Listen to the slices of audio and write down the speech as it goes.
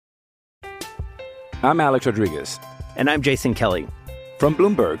I'm Alex Rodriguez. And I'm Jason Kelly. From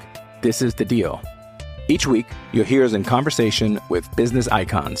Bloomberg, this is The Deal. Each week, you'll hear us in conversation with business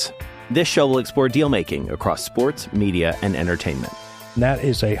icons. This show will explore deal-making across sports, media, and entertainment. That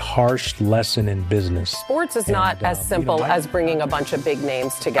is a harsh lesson in business. Sports is not as simple as bringing a bunch of big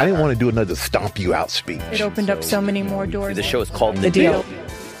names together. I didn't want to do another stomp you out speech. It opened up so many more doors. The show is called The Deal.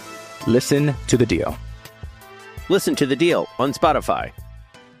 Listen to The Deal. Listen to The Deal on Spotify.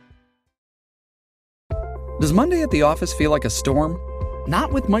 Does Monday at the office feel like a storm?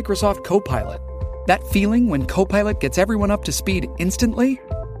 Not with Microsoft Copilot. That feeling when Copilot gets everyone up to speed instantly?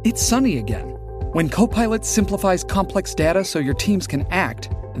 It's sunny again. When Copilot simplifies complex data so your teams can act,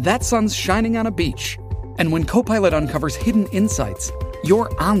 that sun's shining on a beach. And when Copilot uncovers hidden insights,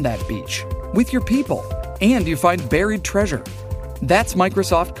 you're on that beach with your people, and you find buried treasure. That's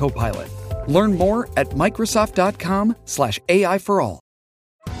Microsoft Copilot. Learn more at Microsoft.com/AI for all.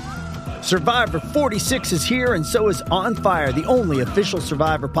 Survivor 46 is here, and so is On Fire, the only official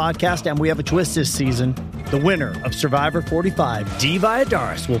Survivor podcast, and we have a twist this season. The winner of Survivor 45, Dee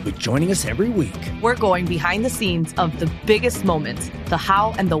Valladares, will be joining us every week. We're going behind the scenes of the biggest moments, the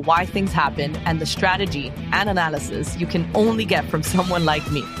how and the why things happen, and the strategy and analysis you can only get from someone like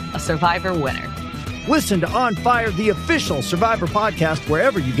me, a Survivor winner. Listen to On Fire, the official Survivor podcast,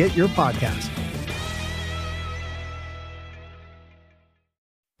 wherever you get your podcasts.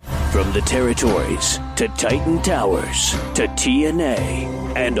 From the territories to Titan Towers to TNA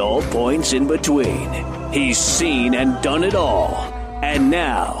and all points in between, he's seen and done it all. And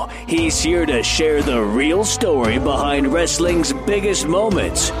now he's here to share the real story behind wrestling's biggest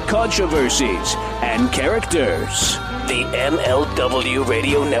moments, controversies, and characters. The MLW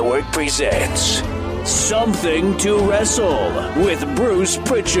Radio Network presents Something to Wrestle with Bruce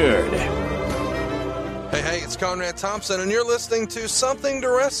Pritchard. Hey, it's Conrad Thompson, and you're listening to Something to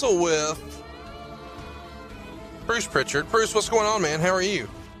Wrestle with Bruce Pritchard. Bruce, what's going on, man? How are you?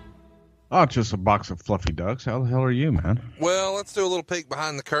 Oh, just a box of fluffy ducks. How the hell are you, man? Well, let's do a little peek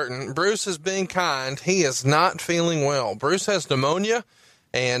behind the curtain. Bruce is being kind. He is not feeling well. Bruce has pneumonia,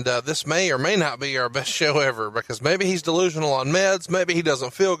 and this may or may not be our best show ever, because maybe he's delusional on meds, maybe he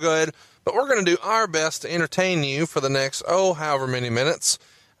doesn't feel good, but we're going to do our best to entertain you for the next, however many minutes.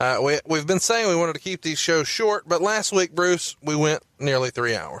 We've been saying we wanted to keep these shows short, but last week, Bruce, we went nearly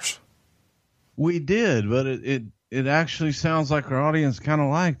 3 hours. We did, but it actually sounds like our audience kind of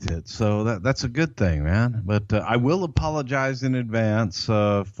liked it, so that's a good thing, man. But I will apologize in advance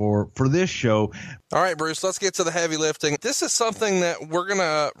for this show. All right, Bruce, let's get to the heavy lifting. This is something that we're going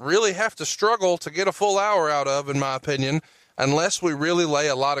to really have to struggle to get a full hour out of, in my opinion, unless we really lay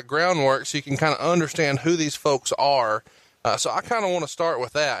a lot of groundwork so you can kind of understand who these folks are. So I kind of want to start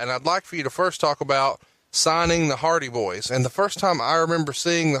with that, and I'd like for you to first talk about signing the Hardy Boys. And the first time I remember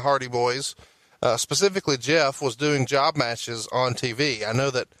seeing the Hardy Boys, specifically Jeff, was doing job matches on TV.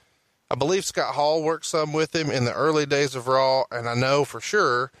 I believe Scott Hall worked some with him in the early days of Raw, and I know for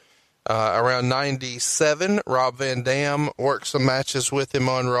sure around 97, Rob Van Dam worked some matches with him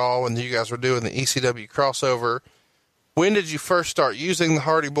on Raw when you guys were doing the ECW crossover. When did you first start using the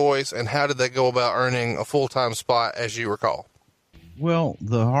Hardy Boys, and how did they go about earning a full-time spot, as you recall? Well,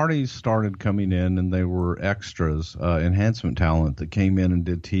 the Hardys started coming in, and they were extras, enhancement talent that came in and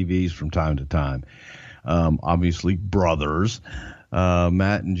did TVs from time to time. Obviously, brothers,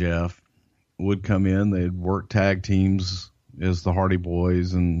 Matt and Jeff, would come in. They'd work tag teams as the Hardy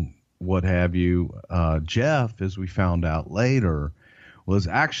Boys and what have you. Jeff, as we found out later, was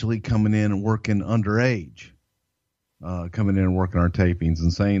actually coming in and working underage. Coming in and working our tapings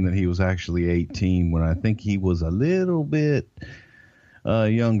and saying that he was actually 18 when I think he was a little bit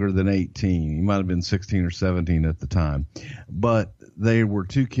younger than 18. He might have been 16 or 17 at the time. But they were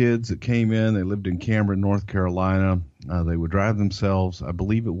two kids that came in. They lived in Cameron, North Carolina. They would drive themselves. I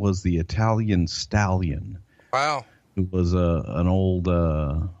believe it was the Italian Stallion. Wow. Who was an old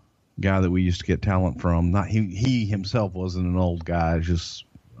guy that we used to get talent from. Not he himself wasn't an old guy, just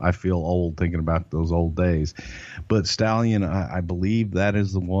I feel old thinking about those old days. But Stallion, I believe that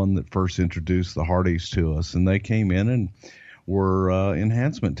is the one that first introduced the Hardys to us, and they came in and were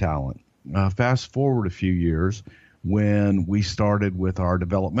enhancement talent. Fast forward a few years when we started with our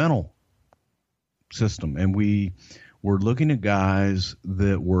developmental system, and we were looking at guys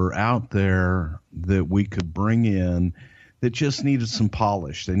that were out there that we could bring in that just needed some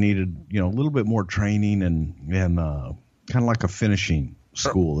polish. They needed, a little bit more training and kind of like a finishing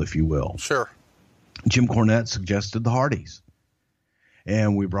school, if you will. Sure. Jim Cornette suggested the Hardys,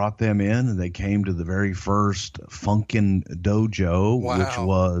 and we brought them in, and they came to the very first Funkin' Dojo, wow, which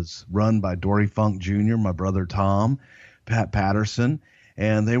was run by Dory Funk Jr., my brother Tom, Pat Patterson,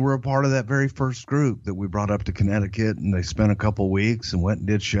 And they were a part of that very first group that we brought up to Connecticut, and they spent a couple of weeks and went and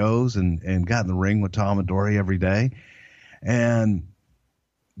did shows and got in the ring with Tom and Dory every day. And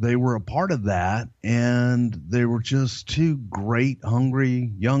they were a part of that, and they were just two great,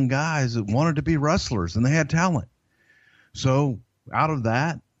 hungry young guys that wanted to be wrestlers, and they had talent. So out of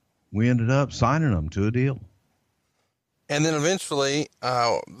that, we ended up signing them to a deal. And then eventually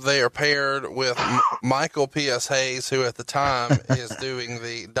they are paired with Michael P.S. Hayes, who at the time is doing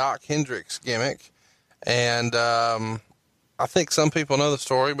the Doc Hendricks gimmick. And I think some people know the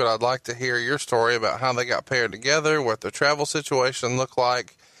story, but I'd like to hear your story about how they got paired together, what their travel situation looked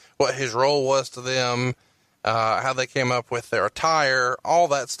like, what his role was to them, how they came up with their attire, all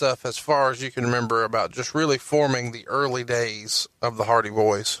that stuff as far as you can remember about just really forming the early days of the Hardy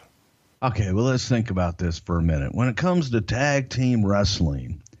Boys. Okay, well, let's think about this for a minute. When it comes to tag team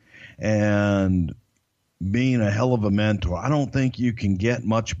wrestling and being a hell of a mentor, I don't think you can get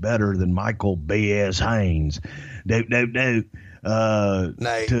much better than Michael B.S. Haynes. To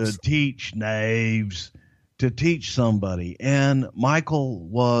teach Knaves, to teach somebody. And Michael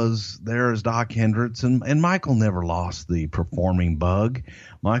was there as Doc Hendricks, and Michael never lost the performing bug.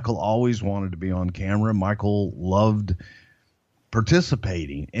 Michael always wanted to be on camera. Michael loved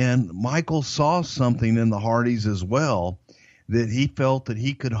participating, and Michael saw something in the Hardys as well that he felt that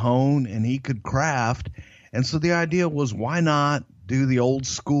he could hone and he could craft. And so the idea was, why not do the old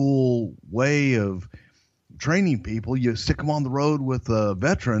school way of training people? You stick them on the road with a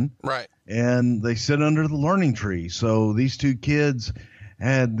veteran, right, and they sit under the learning tree. So these two kids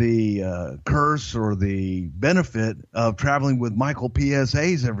had the curse or the benefit of traveling with Michael P.S.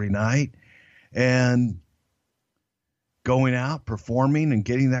 Hayes every night and going out, performing, and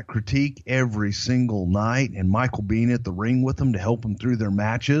getting that critique every single night, and Michael being at the ring with them to help them through their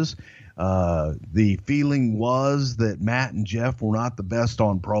matches. The feeling was that Matt and Jeff were not the best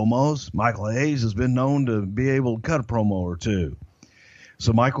on promos. Michael Hayes has been known to be able to cut a promo or two.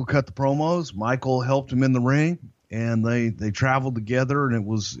 So Michael cut the promos. Michael helped him in the ring, and they traveled together, and it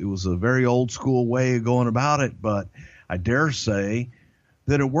was a very old school way of going about it, but I dare say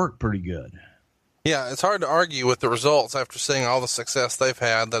that it worked pretty good. Yeah, it's hard to argue with the results after seeing all the success they've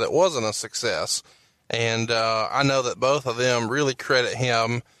had that it wasn't a success. And I know that both of them really credit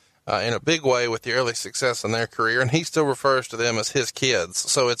him in a big way with the early success in their career, and he still refers to them as his kids.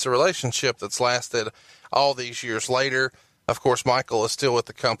 So it's a relationship that's lasted all these years later. Of course, Michael is still with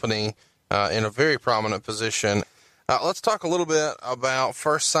the company in a very prominent position. Let's talk a little bit about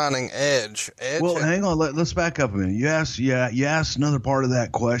first signing Edge. Well, hang on. Let's back up a minute. You asked another part of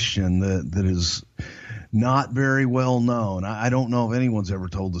that question that is not very well known. I don't know if anyone's ever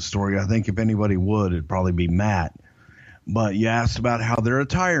told the story. I think if anybody would, it'd probably be Matt. But you asked about how their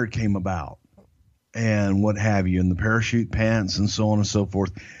attire came about and what have you, and the parachute pants and so on and so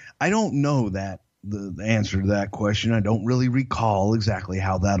forth. I don't know the answer to that question. I don't really recall exactly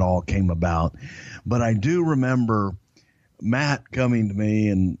how that all came about. But I do remember Matt coming to me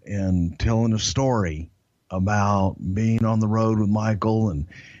and telling a story about being on the road with Michael,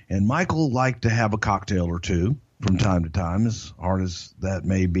 and Michael liked to have a cocktail or two from time to time, as hard as that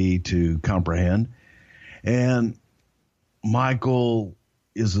may be to comprehend. And Michael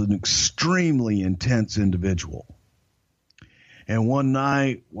is an extremely intense individual. And one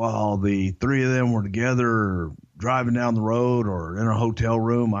night, while the three of them were together driving down the road or in a hotel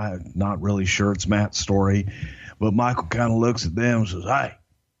room, I'm not really sure, it's Matt's story, but Michael kind of looks at them and says, "Hey,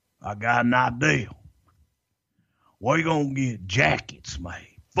 I got an idea. We're going to get jackets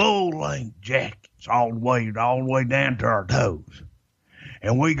made, full-length jackets, all the way down to our toes.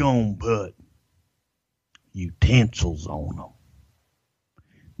 And we're going to put utensils on them.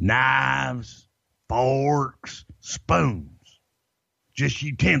 Knives, forks, spoons. Just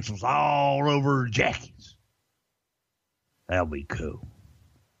utensils all over jackets. That'll be cool."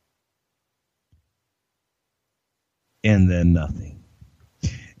 And then nothing.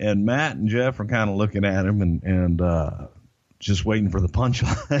 And Matt and Jeff are kind of looking at him and just waiting for the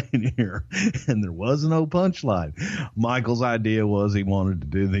punchline here. And there was no punchline. Michael's idea was he wanted to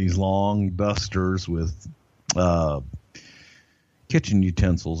do these long dusters with kitchen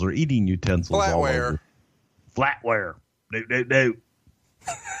utensils or eating utensils. Flatware. Flatware. Do.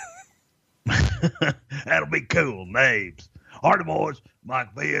 That'll be cool. Names. Hardy Boys,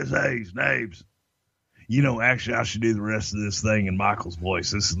 Mike B.S.A.'s names. You know, actually, I should do the rest of this thing in Michael's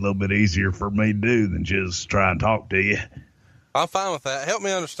voice. This is a little bit easier for me to do than just try and talk to you. I'm fine with that. Help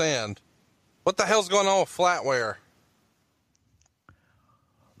me understand. What the hell's going on with flatware?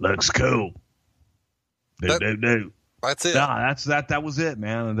 Looks cool. Do. That's it. Nah, that was it,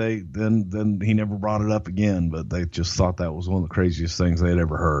 man. And then he never brought it up again, but they just thought that was one of the craziest things they'd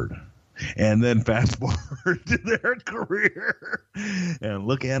ever heard. And then fast forward to their career, and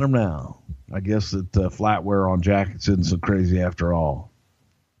look at them now. I guess that flat wear on jackets isn't so crazy after all.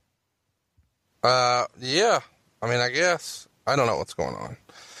 Yeah. I mean, I guess. I don't know what's going on.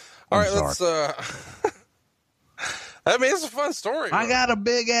 All right, let's, I mean, it's a fun story. I got a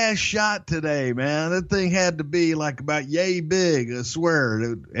big ass shot today, man. That thing had to be like about yay big, I swear.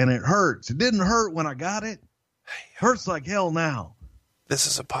 And it hurts. It didn't hurt when I got it. Hurts like hell now. This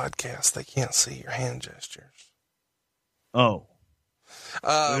is a podcast. They can't see your hand gestures. Oh.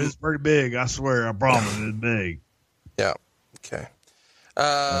 It's pretty big, I swear. I promise it's big. Yeah. Okay.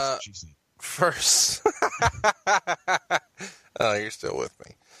 That's what she said. First. Oh, you're still with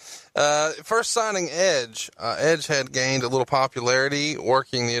me. First signing Edge. Edge had gained a little popularity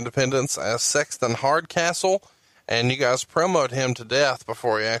working the independents as Sexton Hardcastle, and you guys promoted him to death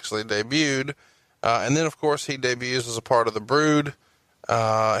before he actually debuted. And then, of course, he debuts as a part of the Brood.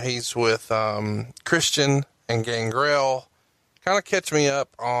 He's with Christian and Gangrel. Kind of catch me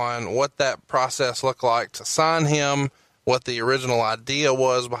up on what that process looked like to sign him, what the original idea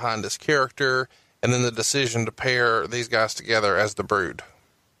was behind his character, and then the decision to pair these guys together as the Brood.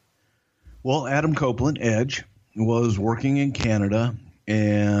 Well, Adam Copeland, Edge, was working in Canada,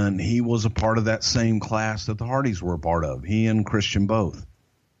 and he was a part of that same class that the Hardys were a part of, he and Christian both.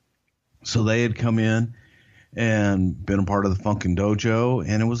 So they had come in and been a part of the Funkin' Dojo,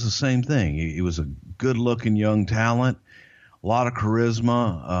 and it was the same thing. He was a good-looking young talent, a lot of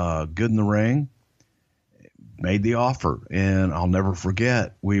charisma, good in the ring. Made the offer, and I'll never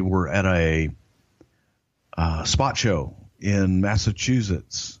forget, we were at a spot show in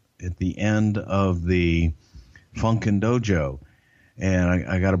Massachusetts at the end of the Funkin' Dojo, and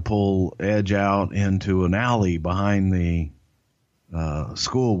I got to pull Edge out into an alley behind the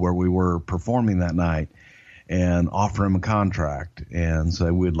school where we were performing that night and offer him a contract and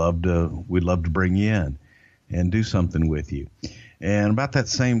say we'd love to bring you in and do something with you. And about that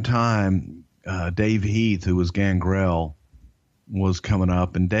same time, Dave Heath, who was Gangrel, was coming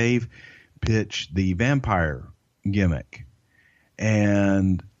up, and Dave pitched the vampire gimmick,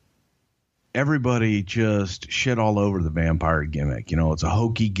 and everybody just shit all over the vampire gimmick. You know, it's a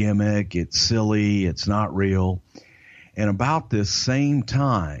hokey gimmick. It's silly. It's not real. And about this same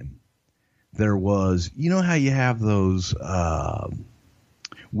time, there was, you know how you have those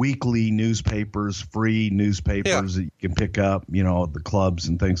weekly newspapers, free newspapers that you can pick up, you know, at the clubs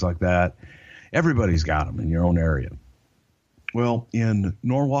and things like that. Everybody's got them in your own area. Well, in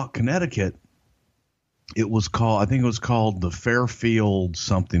Norwalk, Connecticut, I think it was called the Fairfield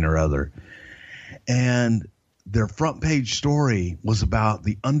something or other. And their front page story was about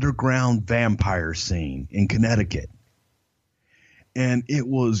the underground vampire scene in Connecticut. And it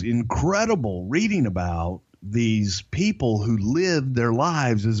was incredible reading about these people who lived their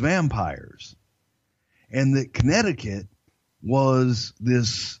lives as vampires. And that Connecticut was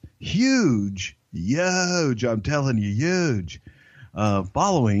this huge, I'm telling you, huge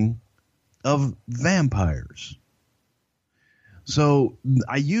following of vampires. So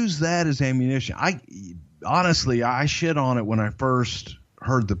I use that as ammunition. Honestly, I shit on it when I first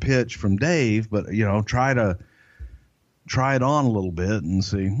heard the pitch from Dave, but, you know, try it on a little bit and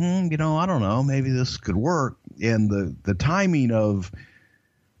see, you know, I don't know, maybe this could work. And the timing of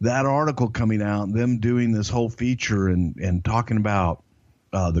that article coming out and them doing this whole feature and talking about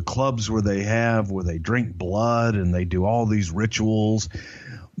the clubs where they drink blood and they do all these rituals,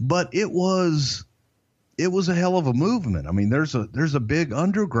 but it was a hell of a movement. I mean, there's a big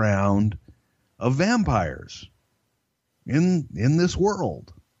underground of vampires in this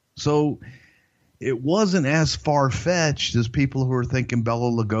world. So it wasn't as far-fetched as people who are thinking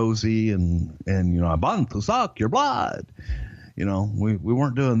Bela Lugosi and you know, I want to suck your blood. You know, we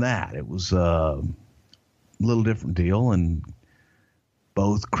weren't doing that. It was a little different deal, and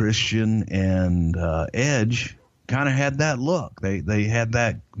both Christian and Edge kind of had that look. They had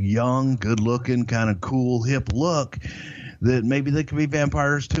that young, good-looking, kind of cool, hip look that maybe they could be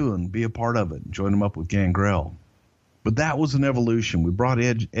vampires too and be a part of it and join them up with Gangrel. But that was an evolution. We brought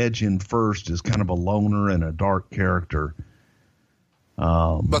Edge in first as kind of a loner and a dark character.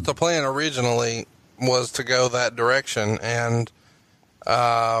 But the plan originally was to go that direction. And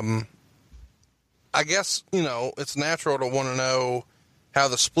I guess, you know, it's natural to want to know how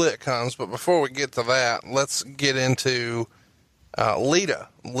the split comes. But before we get to that, let's get into Lita.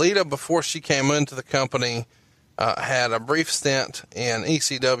 Lita, before she came into the company, had a brief stint in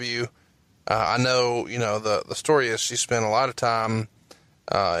ECW. I know, you know, the story is she spent a lot of time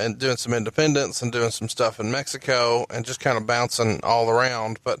and doing some independents and doing some stuff in Mexico and just kind of bouncing all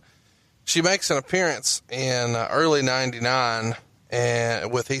around. But she makes an appearance in early 99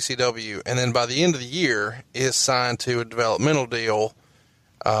 and with ECW. And then by the end of the year is signed to a developmental deal.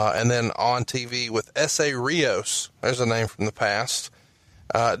 And then on TV with S.A. Rios. There's a name from the past.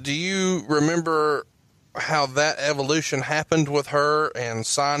 Do you remember how that evolution happened with her and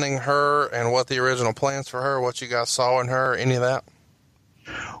signing her and what the original plans for her, what you guys saw in her, any of that?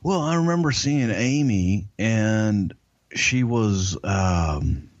 Well, I remember seeing Amy, and she was, I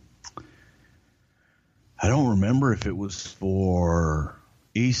don't remember if it was for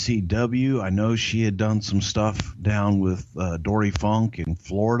ECW. I know she had done some stuff down with Dory Funk in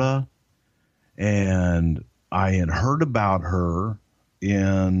Florida, and I had heard about her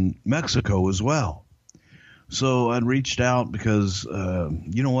in Mexico as well. So I'd reached out because,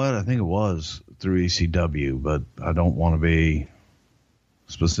 you know what, I think it was through ECW, but I don't want to be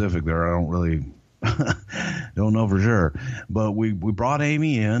specific there. I don't really don't know for sure. But we brought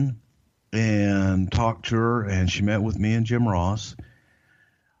Amy in and talked to her, and she met with me and Jim Ross.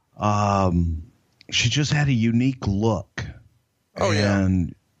 She just had a unique look. Oh, and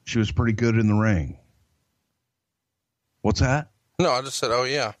yeah. She was pretty good in the ring. What's that? No, I just said, oh,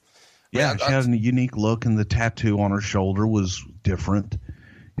 yeah. Yeah, she had a unique look, and the tattoo on her shoulder was different.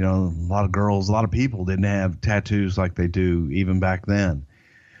 You know, a lot of people didn't have tattoos like they do even back then.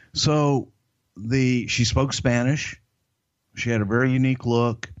 So she spoke Spanish. She had a very unique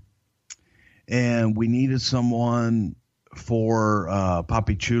look, and we needed someone for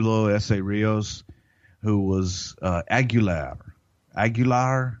Papi Chulo S.A. Rios, who was Aguilar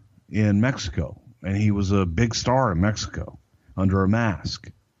in Mexico, and he was a big star in Mexico under a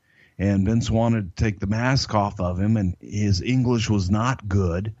mask. And Vince wanted to take the mask off of him, and his English was not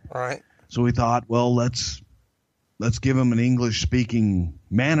good. All right. So we thought, well, let's give him an English-speaking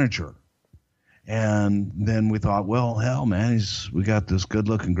manager. And then we thought, well, hell, man, we got this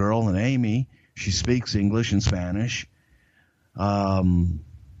good-looking girl, and Amy, she speaks English and Spanish.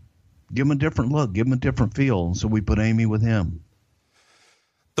 Give him a different look, give him a different feel. And so we put Amy with him.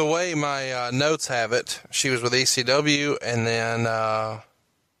 The way my notes have it, she was with ECW, and then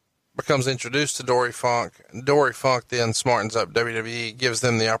becomes introduced to Dory Funk. Dory Funk then smartens up WWE, gives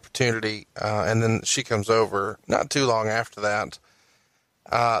them the opportunity, and then she comes over not too long after that.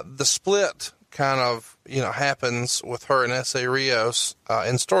 The split kind of, happens with her and S.A. Rios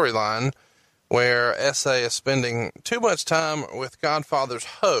in storyline, where S.A. is spending too much time with Godfather's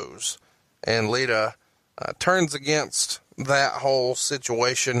hose, and Lita turns against that whole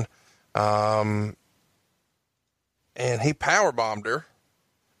situation, and he powerbombed her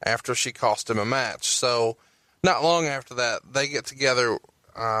after she cost him a match. So not long after that, they get together,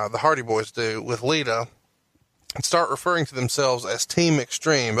 the Hardy Boys do, with Lita, and start referring to themselves as Team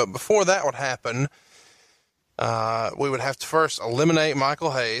Extreme. But before that would happen, we would have to first eliminate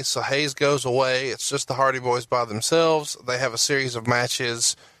Michael Hayes. So Hayes goes away. It's just the Hardy Boys by themselves. They have a series of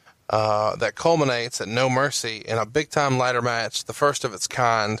matches that culminates at No Mercy in a big-time ladder match, the first of its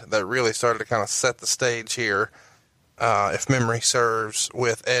kind, that really started to kind of set the stage here, if memory serves,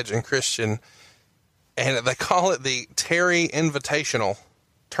 with Edge and Christian. And they call it the Terry Invitational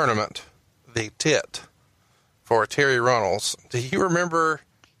Tournament, the TIT, for Terry Runnels. Do you remember?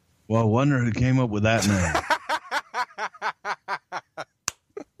 Well, I wonder who came up with that name.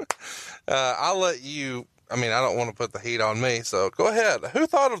 I'll let you, I don't want to put the heat on me, so go ahead. Who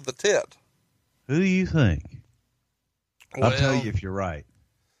thought of the TIT? Who do you think? Well, I'll tell you if you're right.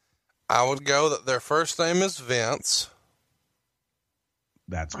 I would go that their first name is Vince.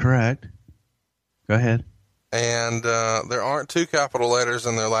 That's correct. Go ahead. And there aren't two capital letters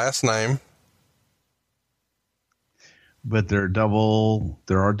in their last name. But there are double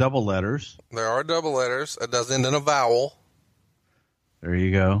letters. There are double letters. It does end in a vowel. There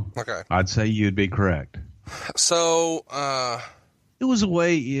you go. Okay. I'd say you'd be correct. So, it was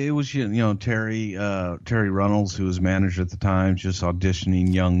Terry Runnels, who was manager at the time, just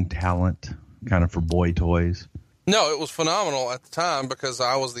auditioning young talent kind of for boy toys. No, it was phenomenal at the time because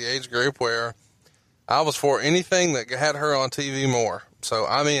I was the age group where I was for anything that had her on TV more. So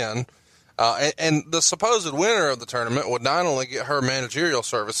I'm in. And the supposed winner of the tournament would not only get her managerial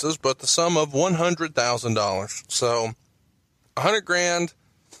services, but the sum of $100,000. So $100,000,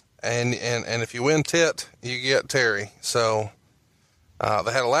 and if you win TIT, you get Terry. So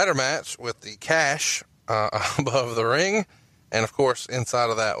they had a ladder match with the cash above the ring, and of course inside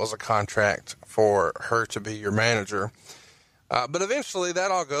of that was a contract for her to be your manager. But eventually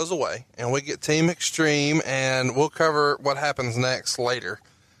that all goes away, and we get Team Extreme, and we'll cover what happens next later.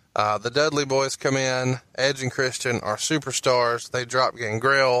 The Dudley boys come in. Edge and Christian are superstars. They drop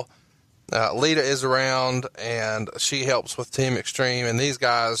Gangrel. Lita is around, and she helps with Team Extreme, and these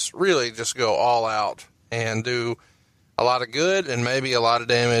guys really just go all out and do a lot of good and maybe a lot of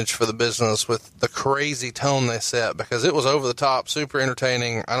damage for the business with the crazy tone they set, because it was over the top, super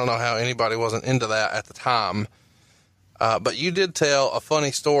entertaining. I don't know how anybody wasn't into that at the time. But you did tell a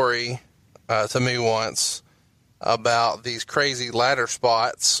funny story to me once about these crazy ladder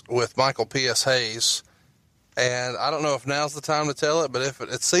spots with Michael P.S. Hayes. And I don't know if now's the time to tell it, but if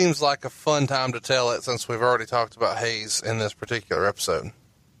it seems like a fun time to tell it, since we've already talked about Hayes in this particular episode.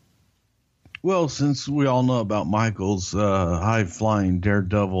 Well, since we all know about Michael's high-flying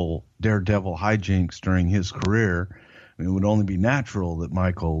daredevil hijinks during his career, it would only be natural that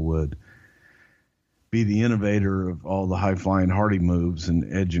Michael would be the innovator of all the high-flying Hardy moves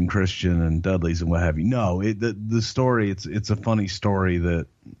and Edge and Christian and Dudley's and what have you. No, the story, it's a funny story that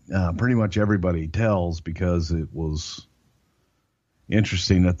pretty much everybody tells because it was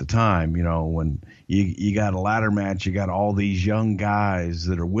interesting at the time. You know, when you got a ladder match, you got all these young guys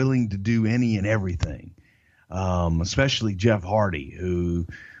that are willing to do any and everything, especially Jeff Hardy, who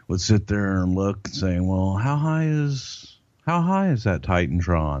would sit there and look and say, well, how high is that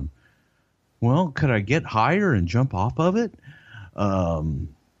Titantron? Well, could I get higher and jump off of it?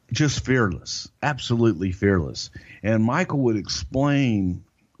 Just fearless, absolutely fearless. And Michael would explain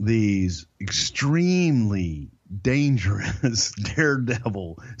these extremely dangerous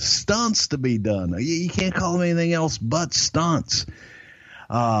daredevil stunts to be done. You can't call them anything else but stunts.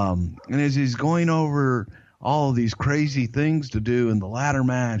 And as he's going over all of these crazy things to do in the ladder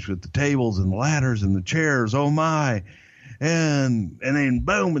match with the tables and the ladders and the chairs, oh my. And then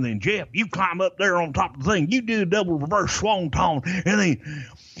boom, and then Jeff, you climb up there on top of the thing, you do a double reverse swanton, and then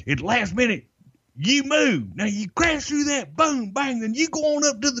at the last minute, you move. Now you crash through that, boom, bang, then you go on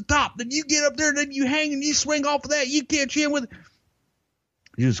up to the top, then you get up there, then you hang and you swing off of that, you catch in with it.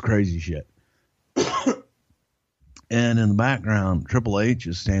 Just crazy shit. And in the background, Triple H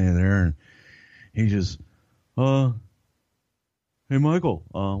is standing there, and he just, hey Michael,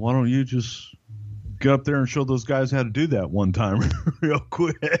 why don't you just get up there and show those guys how to do that one time real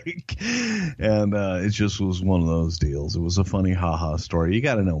quick. And it just was one of those deals. It was a funny ha-ha story. You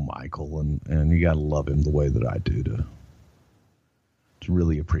got to know Michael, and you got to love him the way that I do to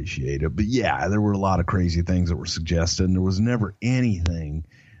really appreciate it. But yeah, there were a lot of crazy things that were suggested, and there was never anything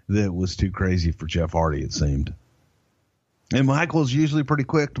that was too crazy for Jeff Hardy, it seemed. And Michael's usually pretty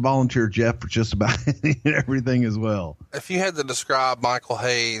quick to volunteer Jeff for just about everything as well. If you had to describe Michael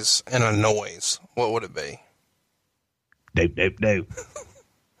Hayes in a noise, what would it be? Dope, dope, dope.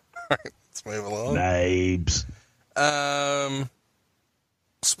 All right, let's move along. Nabes.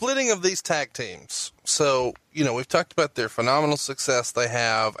 Splitting of these tag teams. So, you know, we've talked about their phenomenal success they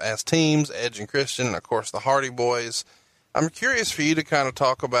have as teams, Edge and Christian, and of course the Hardy Boys. I'm curious for you to kind of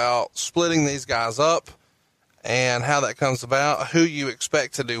talk about splitting these guys up and how that comes about, who you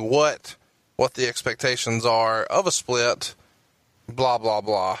expect to do what the expectations are of a split, blah, blah,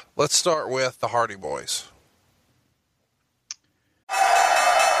 blah. Let's start with the Hardy Boys.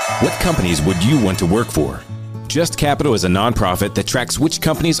 What companies would you want to work for? Just Capital is a nonprofit that tracks which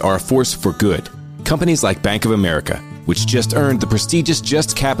companies are a force for good. Companies like Bank of America, which just earned the prestigious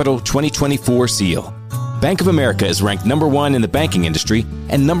Just Capital 2024 seal. Bank of America is ranked #1 in the banking industry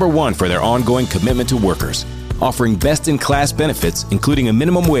and #1 for their ongoing commitment to workers, offering best-in-class benefits, including a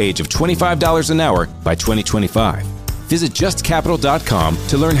minimum wage of $25 an hour by 2025. Visit justcapital.com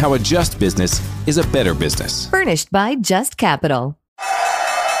to learn how a just business is a better business. Furnished by Just Capital.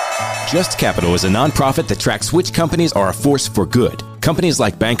 Just Capital is a nonprofit that tracks which companies are a force for good. Companies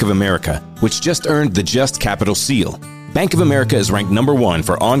like Bank of America, which just earned the Just Capital seal. Bank of America is ranked #1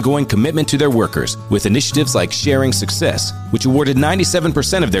 for ongoing commitment to their workers, with initiatives like Sharing Success, which awarded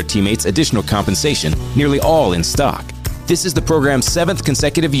 97% of their teammates additional compensation, nearly all in stock. This is the program's 7th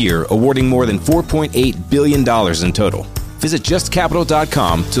consecutive year, awarding more than $4.8 billion in total. Visit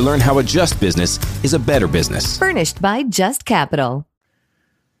justcapital.com to learn how a just business is a better business. Furnished by Just Capital.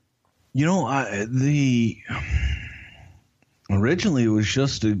 You know, originally it was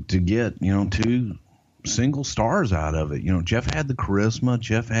just to get, 2 single stars out of it. Jeff had the charisma.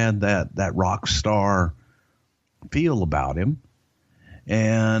 Jeff had that rock star feel about him.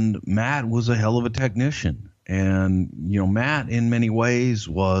 And Matt was a hell of a technician. And, Matt in many ways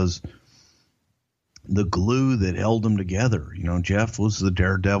was the glue that held them together. Jeff was the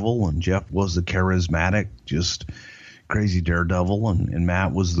daredevil, and Jeff was the charismatic, just crazy daredevil, and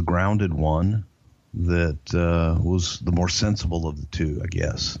Matt was the grounded one that was the more sensible of the two, I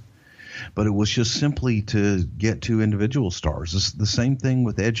guess. but it was just simply to get two individual stars. It's the same thing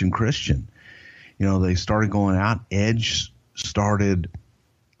with Edge and Christian. You know, they started going out. Edge started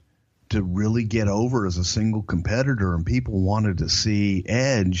to really get over as a single competitor, and people wanted to see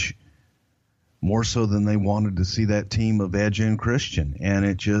Edge more so than they wanted to see that team of Edge and Christian. And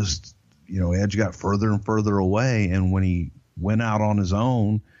it just, you know, Edge got further and further away, and when he went out on his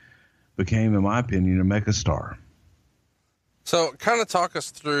own, became, in my opinion, a megastar. So kind of talk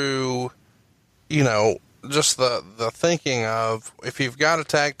us through, you know, just the thinking of, if you've got a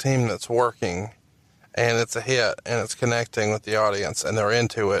tag team that's working and it's a hit and it's connecting with the audience and they're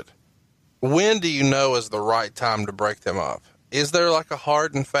into it, when do you know is the right time to break them up? Is there like a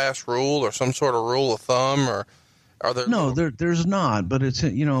hard and fast rule or some sort of rule of thumb, or are there? No, there's not, but it's,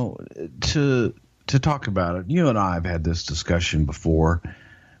 you know, to talk about it. You and I have had this discussion before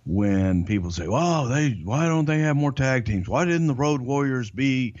when people say, well, why don't they have more tag teams? Why didn't the Road Warriors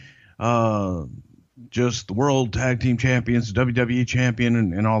be just the world tag team champions, WWE champion,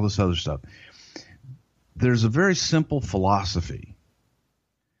 and all this other stuff? There's a very simple philosophy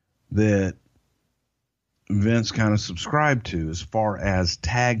that Vince kind of subscribed to as far as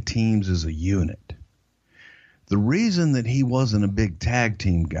tag teams as a unit. The reason that he wasn't a big tag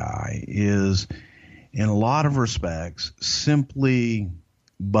team guy is, in a lot of respects, simply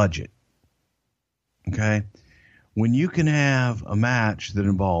budget. Okay? When you can have a match that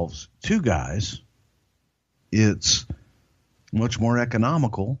involves two guys, it's much more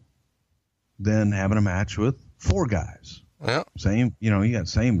economical than having a match with four guys. Yeah. Same, you know, you got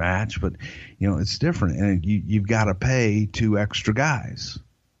same match, but, you know, it's different. And you've got to pay two extra guys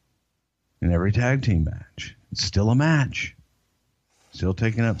in every tag team match. It's still a match, still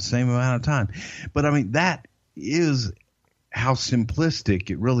taking up the same amount of time. But I mean, that is how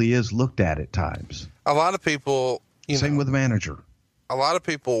simplistic it really is looked at times. A lot of people, same with the manager. A lot of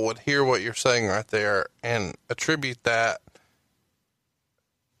people would hear what you're saying right there and attribute that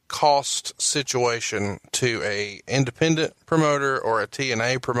cost situation to a independent promoter or a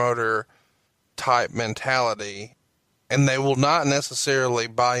TNA promoter type mentality, and they will not necessarily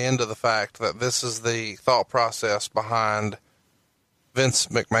buy into the fact that this is the thought process behind Vince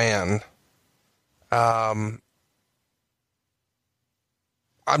McMahon. I'm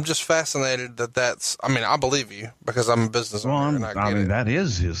just fascinated that's, I mean, I believe you because I'm a business owner. Well, I mean, that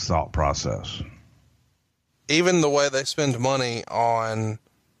is his thought process. Even the way they spend money on.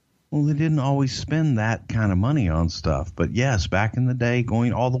 Well, they didn't always spend that kind of money on stuff. But yes, back in the day,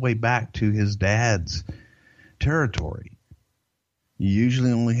 going all the way back to his dad's territory, you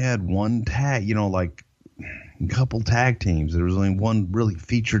usually only had one tag, you know, like a couple tag teams. There was only one really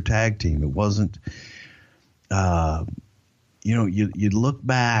featured tag team. It wasn't, you know, you'd look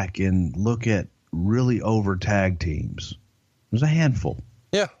back and look at really over tag teams. There's a handful.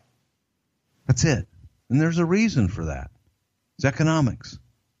 Yeah. That's it. And there's a reason for that. It's economics.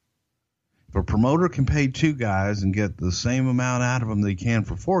 If a promoter can pay two guys and get the same amount out of them they can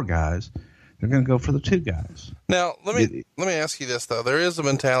for four guys, they're going to go for the two guys. Now, let me ask you this, though. There is a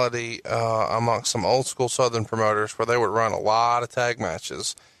mentality amongst some old school Southern promoters where they would run a lot of tag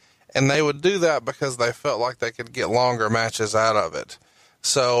matches, and they would do that because they felt like they could get longer matches out of it.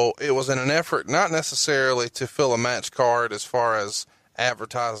 So it was in an effort not necessarily to fill a match card as far as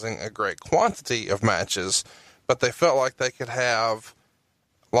advertising a great quantity of matches, but they felt like they could have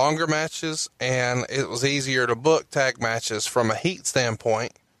longer matches, and it was easier to book tag matches from a heat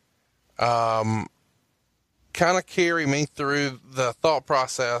standpoint. Kind of carry me through the thought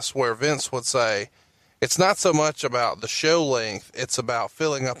process where Vince would say, it's not so much about the show length, it's about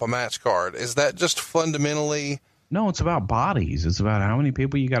filling up a match card. Is that just fundamentally? No, it's about bodies. It's about how many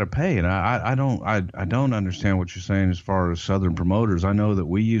people you got to pay. And I don't understand what you're saying as far as Southern promoters. I know that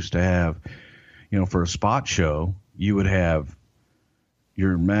we used to have, you know, for a spot show, you would have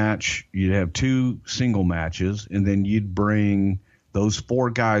your match, you'd have two single matches, and then you'd bring those four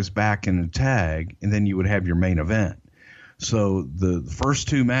guys back in a tag, and then you would have your main event. So the first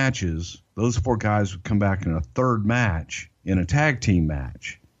two matches, those four guys would come back in a third match in a tag team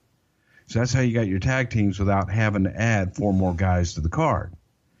match. So that's how you got your tag teams without having to add four more guys to the card.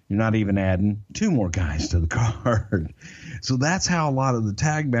 You're not even adding two more guys to the card. So that's how a lot of the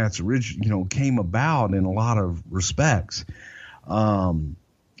tag matches came about in a lot of respects.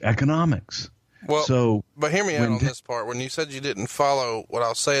 Economics. Well, but hear me out on this part. When you said you didn't follow what I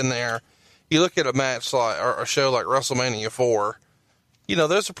was saying there, you look at a match like, or a show like WrestleMania 4, you know,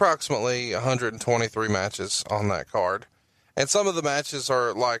 there's approximately 123 matches on that card. And some of the matches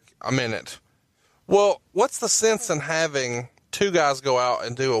are like a minute. Well, what's the sense in having two guys go out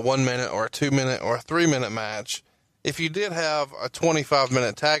and do a 1 minute or a 2 minute or a 3 minute match if you did have a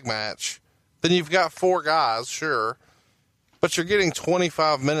 25-minute tag match, then you've got 4 guys, sure, but you're getting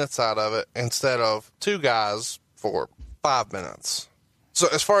 25 minutes out of it instead of 2 guys for 5 minutes. So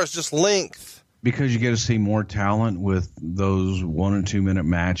as far as just length, because you get to see more talent with those 1 and 2 minute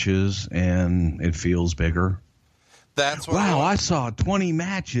matches, and it feels bigger. That's what I saw 20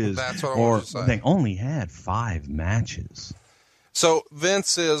 matches. That's what I wanted to say. They only had 5 matches. So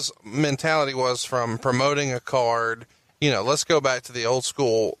Vince's mentality was from promoting a card, let's go back to the old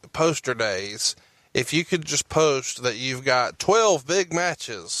school poster days. If you could just post that you've got 12 big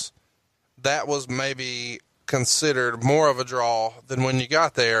matches, that was maybe considered more of a draw than when you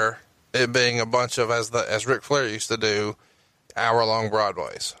got there, it being a bunch of, as Ric Flair used to do, hour-long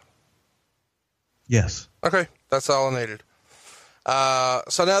Broadways. Yes. Okay, that's all I needed.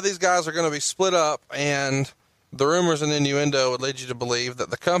 So now these guys are going to be split up, and the rumors and innuendo would lead you to believe that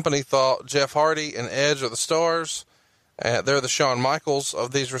the company thought Jeff Hardy and Edge are the stars. They're the Shawn Michaels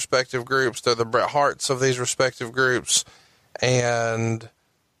of these respective groups. They're the Bret Harts of these respective groups. And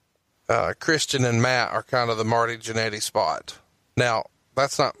Christian and Matt are kind of the Marty Jannetty spot. Now,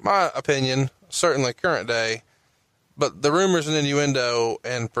 that's not my opinion, certainly current day, but the rumors and innuendo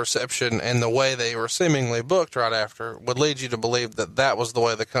and perception and the way they were seemingly booked right after would lead you to believe that that was the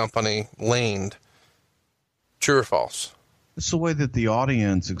way the company leaned. True or false? It's the way that the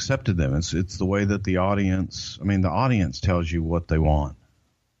audience accepted them. It's the way that the audience tells you what they want.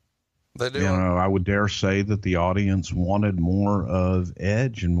 They do. I would dare say that the audience wanted more of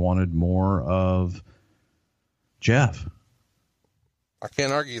Edge and wanted more of Jeff. I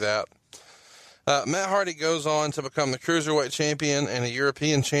can't argue that. Matt Hardy goes on to become the Cruiserweight champion and a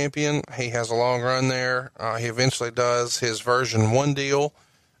European champion. He has a long run there. He eventually does his version 1 deal.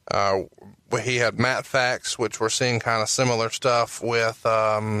 He had Matt Fax, which we're seeing kind of similar stuff with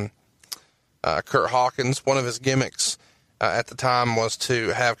Kurt Hawkins. One of his gimmicks at the time was to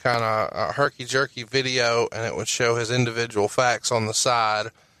have kind of a herky-jerky video, and it would show his individual facts on the side.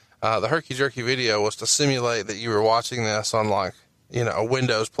 The herky-jerky video was to simulate that you were watching this on a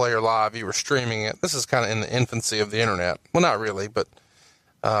Windows Player Live. You were streaming it. This is kind of in the infancy of the internet. Well, not really, but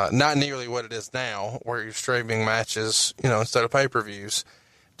not nearly what it is now, where you're streaming matches, instead of pay-per-views.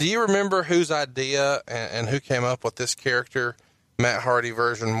 Do you remember whose idea and who came up with this character, Matt Hardy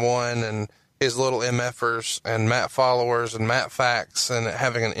version 1, and his little MFers and Matt followers and Matt Fax and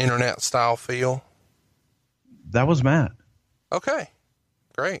having an internet style feel? That was Matt. Okay,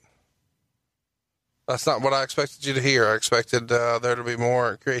 great. That's not what I expected you to hear. I expected there to be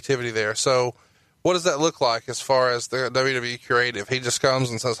more creativity there. So what does that look like as far as the WWE creative? He just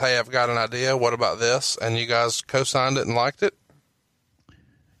comes and says, hey, I've got an idea. What about this? And you guys co-signed it and liked it?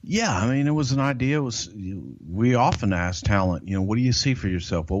 Yeah, it was an idea. We often ask talent, what do you see for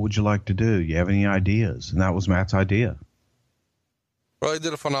yourself? What would you like to do? You have any ideas? And that was Matt's idea. Well, he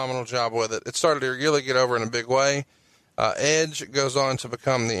did a phenomenal job with it. It started to really get over in a big way. Edge goes on to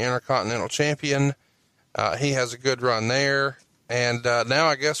become the Intercontinental Champion. He has a good run there. And now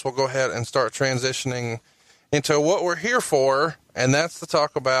I guess we'll go ahead and start transitioning into what we're here for, and that's to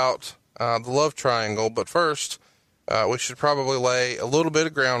talk about the love triangle. But first, we should probably lay a little bit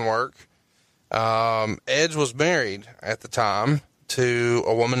of groundwork. Edge was married at the time to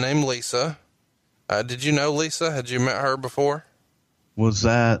a woman named Lisa. Did you know Lisa? Had you met her before? Was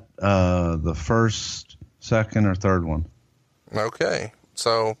that the first, second, or third one? Okay,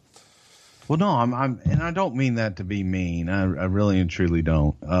 so. Well, no, and I don't mean that to be mean. I really and truly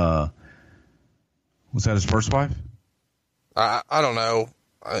don't. Was that his first wife? I don't know.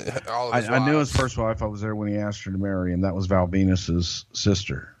 I knew his first wife. I was there when he asked her to marry him. That was Val Venus's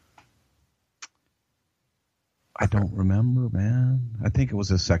sister. I don't remember, man. I think it was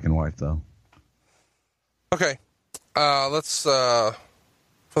his second wife, though. Okay. Let's, for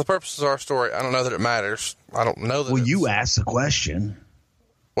the purposes of our story, I don't know that it matters. I don't know that. Well, you asked the question.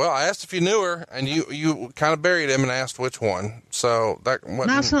 Well, I asked if you knew her, and you kind of buried him and asked which one. So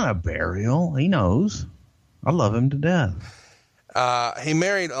that's not a burial. He knows. I love him to death. He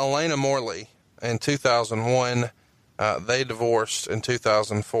married Elena Morley in 2001. They divorced in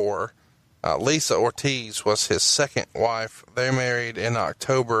 2004. Lisa Ortiz was his second wife. They married in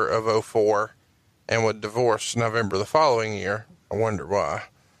October of 2004 and would divorce November the following year. I wonder why.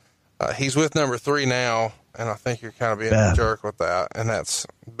 He's with number 3 now, and I think you're kind of being a jerk with that, and that's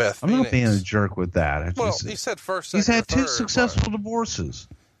Beth Phoenix. I'm not being a jerk with that. He said first, second, he's had 2 third, successful divorces.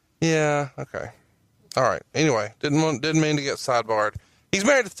 Yeah, okay. All right. Anyway, didn't mean to get sidebarred. He's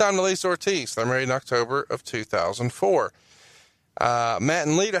married at the time to Lisa Ortiz. They're married in October of 2004. Matt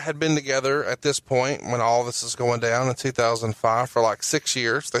and Lita had been together at this point when all this is going down in 2005 for like 6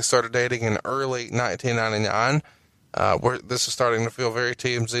 years. They started dating in early 1999. This is starting to feel very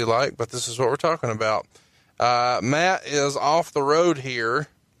TMZ-like, but this is what we're talking about. Matt is off the road here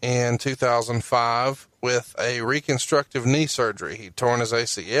in 2005 with a reconstructive knee surgery. He torn his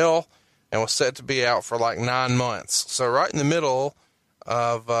ACL and was set to be out for like 9 months. So right in the middle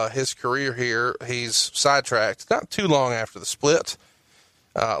of his career here, he's sidetracked. Not too long after the split,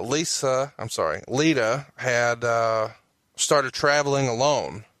 Lita had started traveling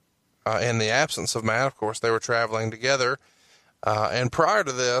alone. In the absence of Matt, of course, they were traveling together. And prior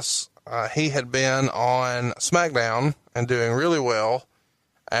to this, he had been on SmackDown and doing really well.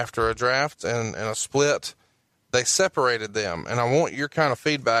 After a draft and a split, they separated them. And I want your kind of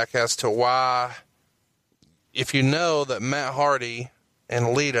feedback as to why, if you know that Matt Hardy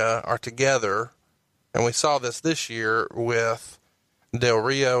and Lita are together, and we saw this year with Del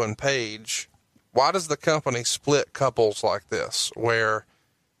Rio and Paige, why does the company split couples like this, where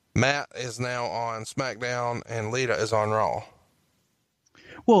Matt is now on SmackDown and Lita is on Raw?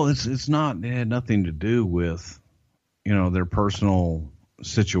 Well, it had nothing to do with, their personal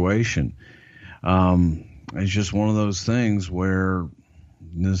situation. It's just one of those things where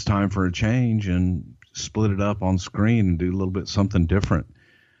it's time for a change and split it up on screen and do a little bit something different.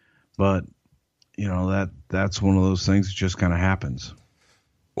 But, that's one of those things that just kind of happens.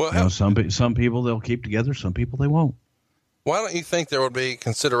 Well, some people they'll keep together, some people they won't. Why don't you think there would be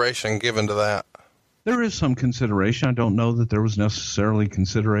consideration given to that? There is some consideration. I don't know that there was necessarily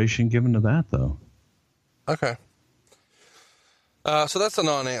consideration given to that, though. Okay. So that's a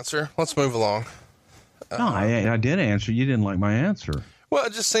non-answer. Let's move along. No, I did answer. You didn't like my answer. Well,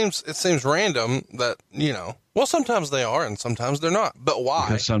 it seems random that, well, sometimes they are and sometimes they're not. But why?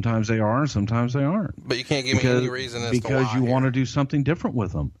 Because sometimes they are and sometimes they aren't. But you can't give me any reason as to why. Because you want to do something different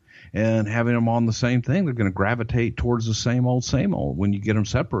with them. And having them on the same thing, they're going to gravitate towards the same old. When you get them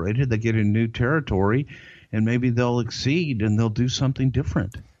separated, they get in new territory, and maybe they'll exceed and they'll do something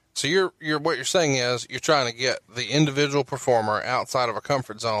different. So what you're saying is you're trying to get the individual performer outside of a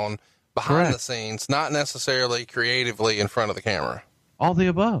comfort zone, behind Correct. the scenes, not necessarily creatively in front of the camera. All the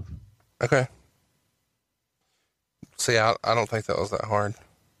above. Okay. See, I don't think that was that hard.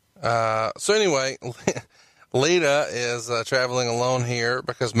 So anyway, Lita is traveling alone here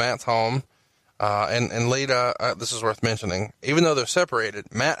because Matt's home. And Lita, this is worth mentioning, even though they're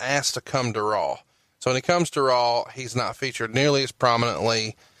separated, Matt asked to come to Raw. So when he comes to Raw, he's not featured nearly as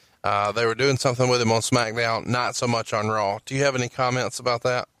prominently. They were doing something with him on SmackDown, not so much on Raw. Do you have any comments about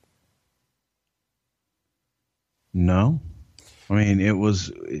that? No. I mean, it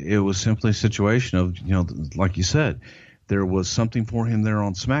was simply a situation of, like you said, there was something for him there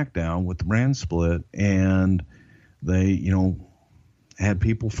on SmackDown with the brand split, and they, had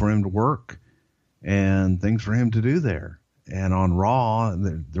people for him to work and things for him to do there. And on Raw,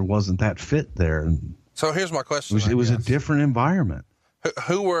 there wasn't that fit there. So here's my question. It was a different environment.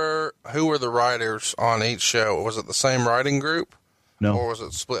 Who were the writers on each show? Was it the same writing group? No. Or was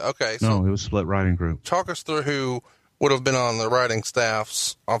it split? Okay. No, it was split writing group. Talk us through who would have been on the writing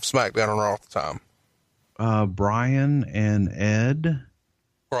staffs of SmackDown and Raw at the time. Brian and Ed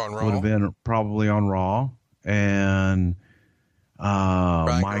would have been probably on Raw, and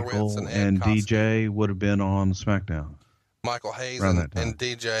Michael and DJ would have been on SmackDown. Michael Hayes and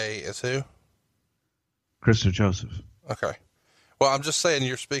DJ is who? Krista Joseph. Okay. Well, I'm just saying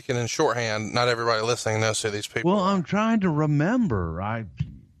you're speaking in shorthand. Not everybody listening knows who these people are. I'm trying to remember.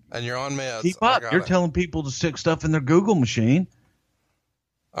 And you're on meds. Keep up. You're telling people to stick stuff in their Google machine.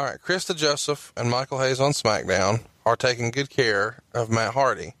 All right. Krista Joseph and Michael Hayes on SmackDown are taking good care of Matt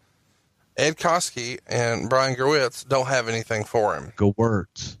Hardy. Ed Koskey and Brian Gerwitz don't have anything for him.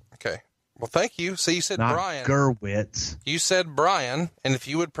 Gerwitz. Okay. Well, thank you. So you said Not Brian. Gerwitz. You said Brian, and if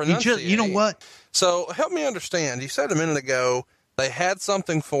you would pronunciate. You know what? So help me understand. You said a minute ago they had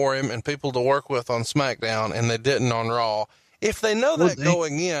something for him and people to work with on SmackDown, and they didn't on Raw. If they know that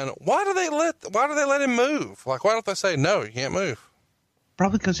going in, why do they let him move? Like, why don't they say, no, you can't move?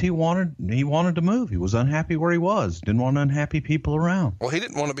 Probably because he wanted to move. He was unhappy where he was. Didn't want unhappy people around. Well, he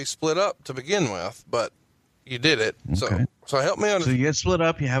didn't want to be split up to begin with, but you did it. Okay. So help me understand. So you get split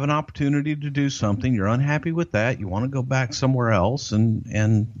up. You have an opportunity to do something. You're unhappy with that. You want to go back somewhere else,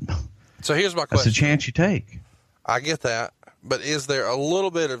 and so here's my question. That's a chance you take. I get that, but is there a little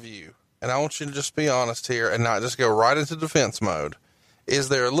bit of you? And I want you to just be honest here and not just go right into defense mode. Is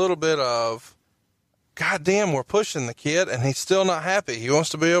there a little bit of, God damn, we're pushing the kid and he's still not happy. He wants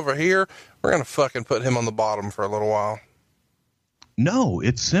to be over here. We're going to fucking put him on the bottom for a little while. No,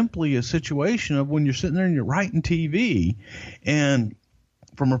 it's simply a situation of when you're sitting there and you're writing TV, and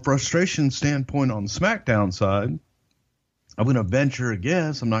from a frustration standpoint on the SmackDown side, I'm going to venture a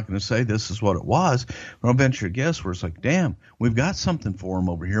guess. I'm not going to say this is what it was, but I'll venture a guess where it's like, damn, we've got something for him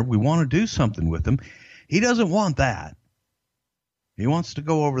over here. We want to do something with him. He doesn't want that. He wants to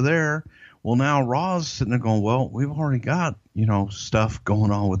go over there. Well, now Raw's sitting there going, well, we've already got, stuff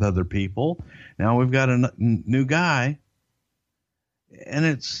going on with other people. Now we've got a new guy, and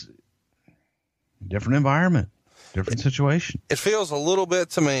it's a different environment, different situation. It feels a little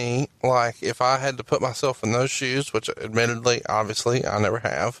bit to me like if I had to put myself in those shoes, which admittedly, obviously, I never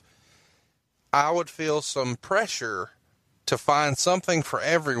have, I would feel some pressure to find something for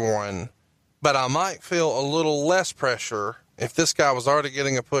everyone, but I might feel a little less pressure if this guy was already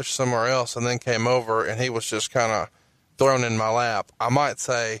getting a push somewhere else and then came over and he was just kind of thrown in my lap. I might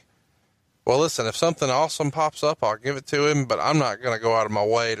say, well, listen, if something awesome pops up, I'll give it to him, but I'm not going to go out of my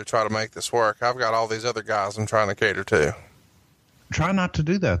way to try to make this work. I've got all these other guys I'm trying to cater to. Try not to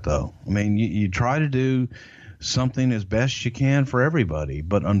do that, though. I mean, you try to do something as best you can for everybody,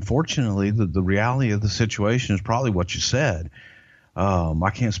 but unfortunately, the reality of the situation is probably what you said.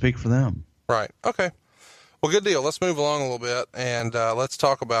 I can't speak for them. Right. Okay. Well, good deal. Let's move along a little bit and let's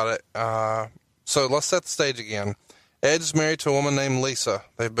talk about it. So let's set the stage again. Edge is married to a woman named Lisa.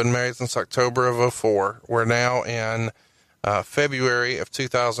 They've been married since October of 2004. We're now in February of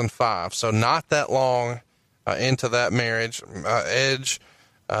 2005. So not that long into that marriage. Matt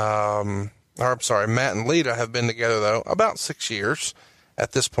and Lita have been together, though, about 6 years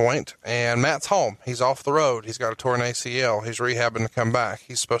at this point. And Matt's home. He's off the road. He's got a torn ACL. He's rehabbing to come back.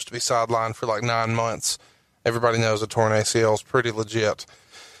 He's supposed to be sidelined for like 9 months. Everybody knows a torn ACL is pretty legit.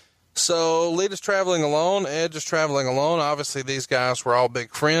 So Lita's traveling alone. Edge is traveling alone. Obviously, these guys were all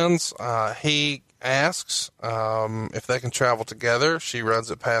big friends. He asks if they can travel together. She runs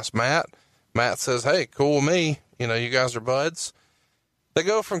it past Matt. Matt says, hey, cool with me. You guys are buds. They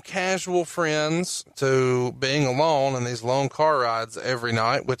go from casual friends to being alone in these long car rides every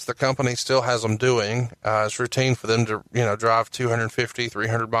night, which the company still has them doing. It's routine for them to, drive 250,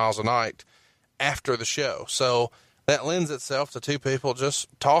 300 miles a night after the show. So that lends itself to two people just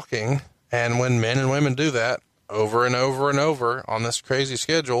talking. And when men and women do that over and over and over on this crazy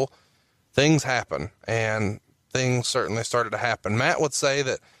schedule, things happen. And things certainly started to happen. Matt would say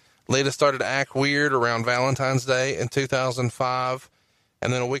that Lita started to act weird around Valentine's Day in 2005.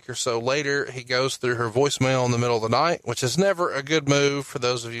 And then a week or so later, he goes through her voicemail in the middle of the night, which is never a good move for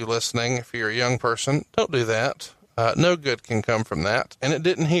those of you listening. If you're a young person, don't do that. No good can come from that. And it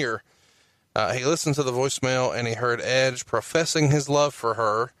didn't here. He listened to the voicemail and he heard Edge professing his love for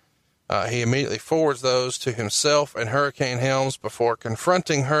her. He immediately forwards those to himself and Hurricane Helms before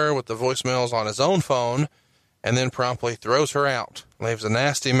confronting her with the voicemails on his own phone, and then promptly throws her out, leaves a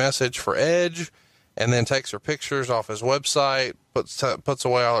nasty message for Edge, and then takes her pictures off his website, puts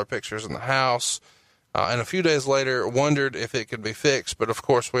away all her pictures in the house, and a few days later wondered if it could be fixed, but of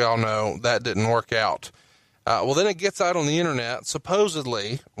course we all know that didn't work out. Well, then it gets out on the internet,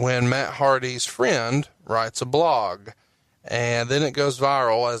 supposedly, when Matt Hardy's friend writes a blog. And then it goes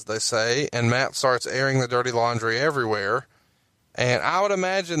viral, as they say, and Matt starts airing the dirty laundry everywhere. And I would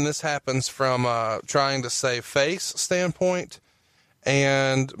imagine this happens from trying to save face standpoint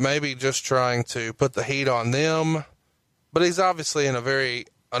and maybe just trying to put the heat on them. But he's obviously in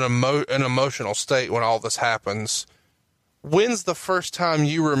an emotional state when all this happens. When's the first time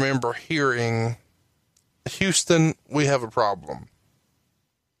you remember hearing, Houston, we have a problem?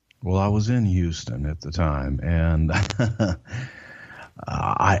 Well, I was in Houston at the time, and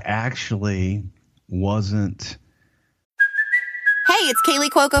I actually wasn't. Hey, it's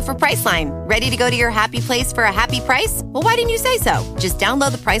Kaylee Cuoco for Priceline. Ready to go to your happy place for a happy price? Well, why didn't you say so? Just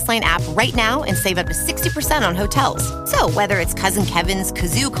download the Priceline app right now and save up to 60% on hotels. So whether it's Cousin Kevin's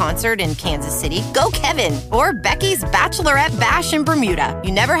Kazoo Concert in Kansas City, go Kevin, or Becky's Bachelorette Bash in Bermuda,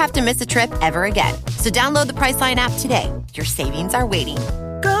 you never have to miss a trip ever again. So download the Priceline app today. Your savings are waiting.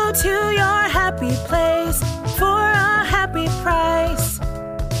 Go to your happy place for a happy price.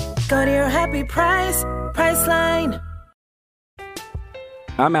 Go to your happy price, Priceline.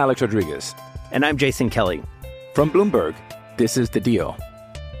 I'm Alex Rodriguez. And I'm Jason Kelly. From Bloomberg, this is The Deal.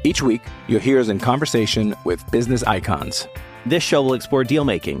 Each week, you'll hear us in conversation with business icons. This show will explore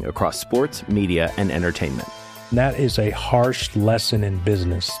deal-making across sports, media, and entertainment. That is a harsh lesson in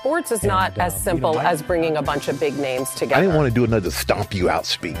business. Sports is not as simple as bringing a bunch of big names together. I didn't want to do another stomp you out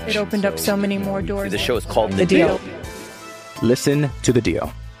speech. It opened up so many more doors. The show is called The Deal. Listen to The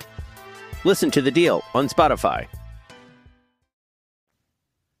Deal. Listen to The Deal on Spotify.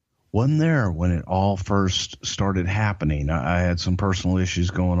 Wasn't there when it all first started happening. I had some personal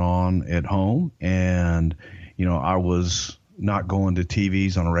issues going on at home, and, I was not going to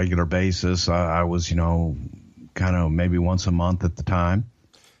TVs on a regular basis. I was, kind of maybe once a month at the time.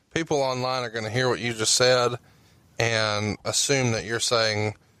 People online are going to hear what you just said and assume that you're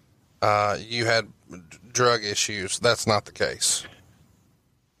saying you had drug issues. That's not the case.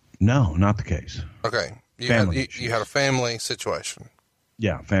 No, not the case. Okay. You had a family situation.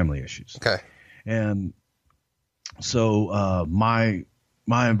 Yeah, family issues. Okay. And so my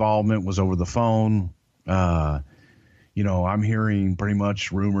involvement was over the phone. I'm hearing pretty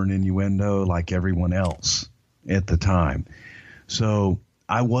much rumor and innuendo like everyone else at the time. So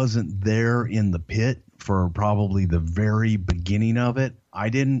I wasn't there in the pit for probably the very beginning of it. I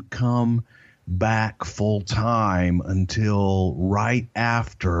didn't come back full time until right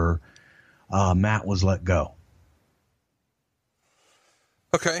after Matt was let go.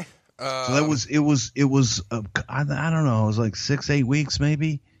 Okay. So it was I don't know, it was like 6-8 weeks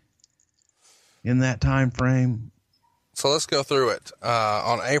maybe in that time frame. So let's go through it.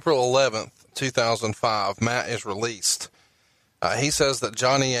 On April 11th, 2005, Matt is released. He says that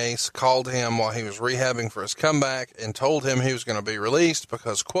Johnny Ace called him while he was rehabbing for his comeback and told him he was going to be released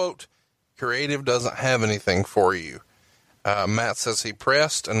because, quote, creative doesn't have anything for you. Matt says he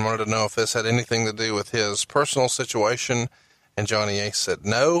pressed and wanted to know if this had anything to do with his personal situation, and Johnny Ace said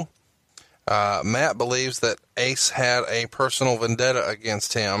no. Matt believes that Ace had a personal vendetta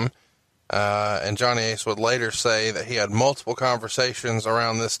against him, and Johnny Ace would later say that he had multiple conversations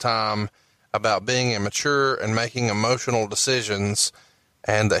around this time about being immature and making emotional decisions,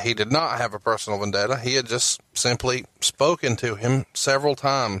 and that he did not have a personal vendetta. He had just simply spoken to him several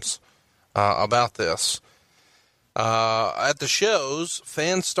times about this. At the shows,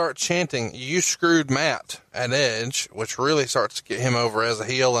 fans start chanting, "You screwed Matt" at Edge, which really starts to get him over as a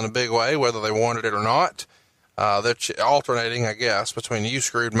heel in a big way, whether they wanted it or not. They're alternating, I guess, between "You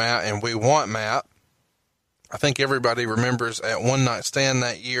screwed Matt" and "We want Matt." I think everybody remembers at One Night Stand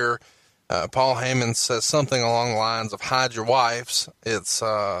that year, Paul Heyman says something along the lines of hide your wives, it's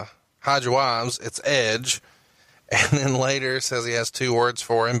Edge. And then later says he has 2 words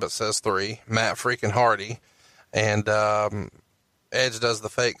for him, but says 3, Matt freaking Hardy. And Edge does the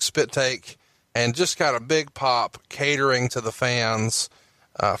fake spit take and just got a big pop catering to the fans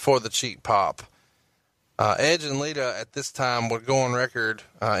for the cheap pop. Edge and Lita at this time would go on record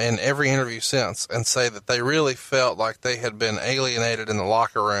in every interview since and say that they really felt like they had been alienated in the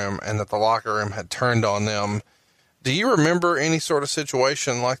locker room and that the locker room had turned on them. Do you remember any sort of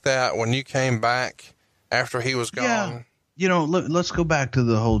situation like that when you came back after he was gone? Yeah. Let's go back to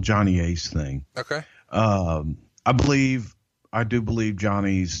the whole Johnny Ace thing. Okay. I do believe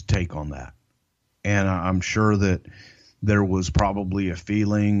Johnny's take on that. And I'm sure that there was probably a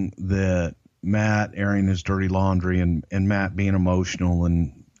feeling that Matt airing his dirty laundry and Matt being emotional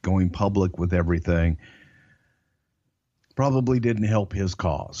and going public with everything probably didn't help his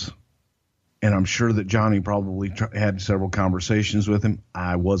cause. And I'm sure that Johnny probably had several conversations with him.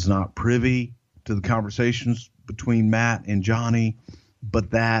 I was not privy to the conversations between Matt and Johnny,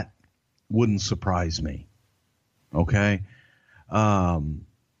 but that wouldn't surprise me. Okay. And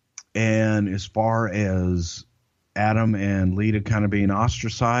as far as Adam and Lita kind of being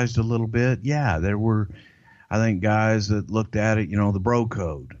ostracized a little bit, yeah, there were, I think, guys that looked at it, the bro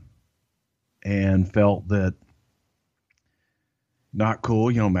code, and felt that not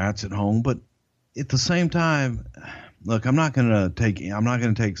cool, Matt's at home. But at the same time, look, I'm not going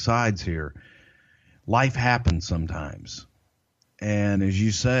to take sides here. Life happens sometimes. And as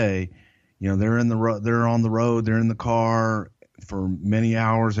you say, they're on the road, they're in the car for many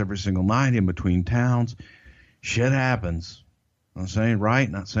hours every single night in between towns. Shit happens. I'm saying right,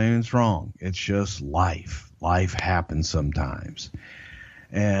 not saying it's wrong. It's just life. Life happens sometimes.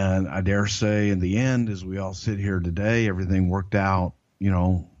 And I dare say in the end, as we all sit here today, everything worked out,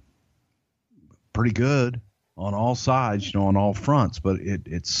 pretty good on all sides, on all fronts. But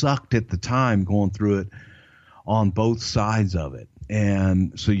it sucked at the time going through it on both sides of it.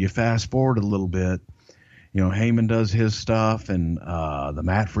 And so you fast forward a little bit, Heyman does his stuff and the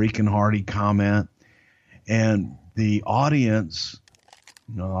Matt freaking Hardy comment. And the audience,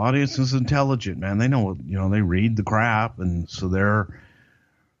 the audience is intelligent, man. They know, they read the crap, and so they're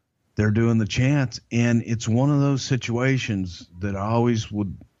doing the chants. And it's one of those situations that I always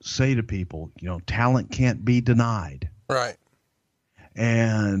would say to people, talent can't be denied. Right.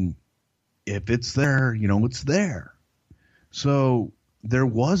 And if it's there, it's there. So there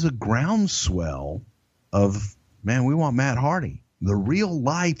was a groundswell of, man, we want Matt Hardy. The real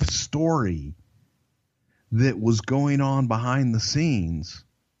life story that was going on behind the scenes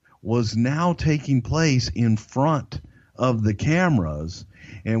was now taking place in front of the cameras.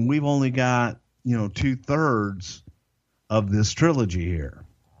 And we've only got, 2/3 of this trilogy here.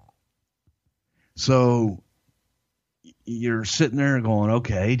 So you're sitting there going,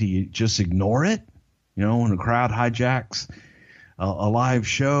 okay, do you just ignore it? You know, when the crowd hijacks a live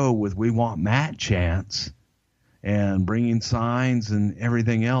show with "We Want Matt" chants and bringing signs and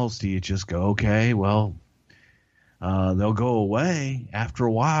everything else, do you just go, okay, well, they'll go away. After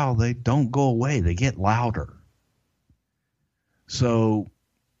a while, they don't go away. They get louder. So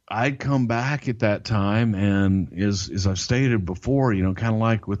I'd come back at that time, and as I've stated before, you know, kind of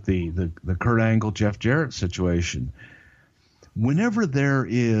like with the Kurt Angle, Jeff Jarrett situation, whenever there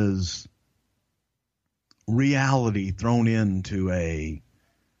is reality thrown into a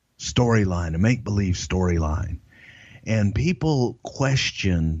storyline, a make-believe storyline, and people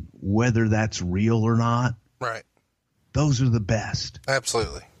question whether that's real or not, right? Those are the best.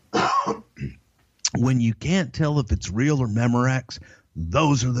 Absolutely. When you can't tell if it's real or Memorex,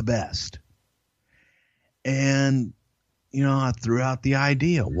 those are the best. And, you know, I threw out the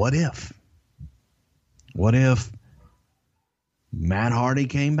idea, what if? What if Matt Hardy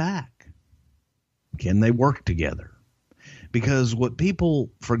came back? Can they work together? Because what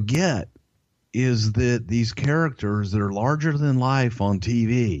people forget is that these characters that are larger than life on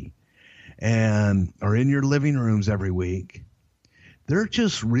TV and are in your living rooms every week, they're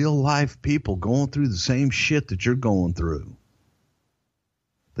just real life people going through the same shit that you're going through.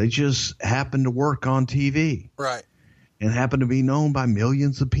 They just happen to work on TV. Right. And happen to be known by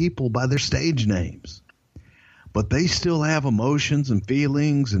millions of people by their stage names. But they still have emotions and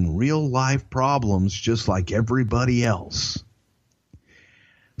feelings and real life problems just like everybody else.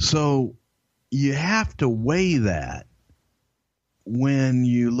 So you have to weigh that when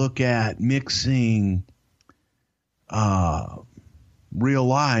you look at mixing real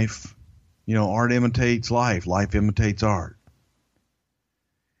life. You know, art imitates life, life imitates art.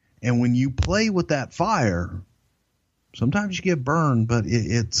 And when you play with that fire, sometimes you get burned, but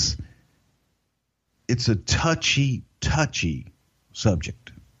it's a touchy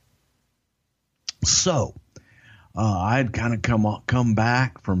subject. So I'd kind of come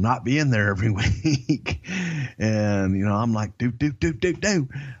back from not being there every week, and you know, I'm like, do.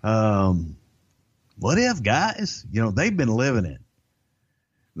 What if, guys? You know, they've been living it.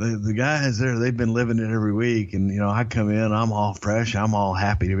 The guys there, they've been living it every week, and you know, I come in, I'm all fresh, I'm all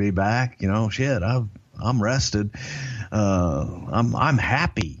happy to be back. You know, shit, I'm rested. I'm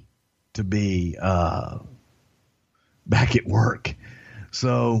happy to be back at work.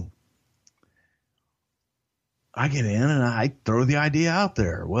 So I get in and I throw the idea out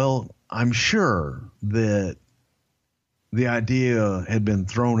there. Well, I'm sure that the idea had been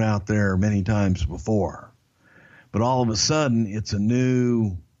thrown out there many times before, but all of a sudden it's a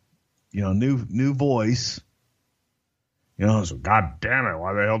new voice. You know, so God damn it,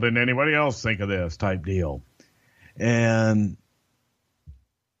 why the hell didn't anybody else think of this type deal? And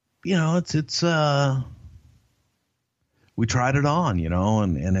you know, it's we tried it on, you know,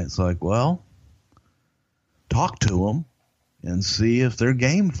 and it's like, well, talk to them and see if they're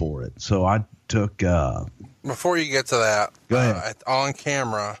game for it. So I took before you get to that, go ahead. On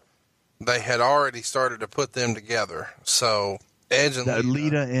camera, they had already started to put them together. So Edge and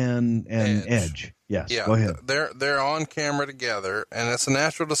Lita and Edge. Yes. Yeah, go ahead. They're on camera together, and it's a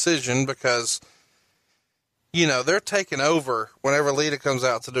natural decision because, you know, they're taking over whenever Lita comes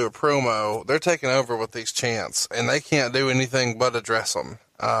out to do a promo. They're taking over with these chants, and they can't do anything but address them.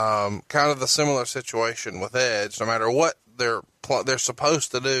 Kind of the similar situation with Edge. No matter what they're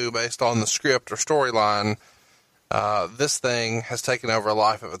supposed to do based on the script or storyline, this thing has taken over a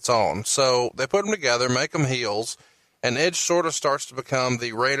life of its own. So they put them together, make them heels, and Edge sort of starts to become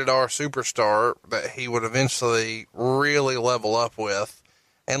the rated R superstar that he would eventually really level up with.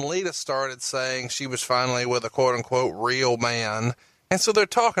 And Lita started saying she was finally with a quote-unquote real man. And so they're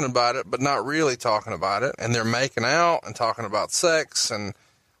talking about it, but not really talking about it. And they're making out and talking about sex and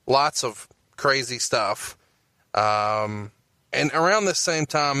lots of crazy stuff. And around this same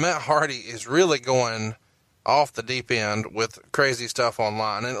time, Matt Hardy is really going off the deep end with crazy stuff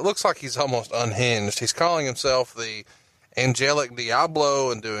online. And it looks like he's almost unhinged. He's calling himself the Angelic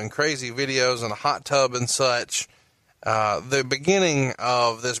Diablo and doing crazy videos in a hot tub and such. The beginning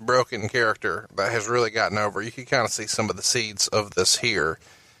of this broken character that has really gotten over. You can kind of see some of the seeds of this here.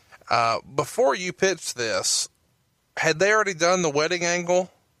 Before you pitched this, had they already done the wedding angle?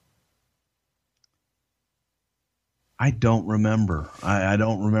 I don't remember. I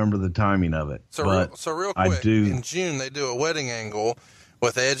don't remember the timing of it. So real quick, in June, they do a wedding angle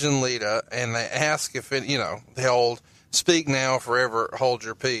with Edge and Lita, and they ask if it, you know, the old "Speak Now, Forever Hold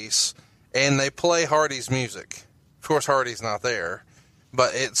Your Peace," and they play Hardy's music. Of course, Hardy's not there,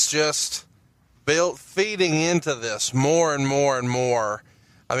 but it's just feeding into this more and more and more.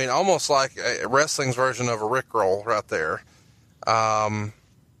 I mean, almost like a wrestling's version of a Rickroll right there. And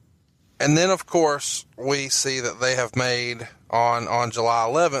then, of course, we see that they have made on July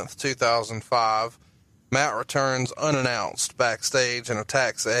 11th, 2005, Matt returns unannounced backstage and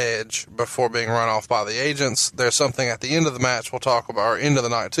attacks Edge before being run off by the agents. There's something at the end of the match we'll talk about, or end of the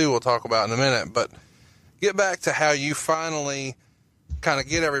night too, we'll talk about in a minute. But get back to how you finally kind of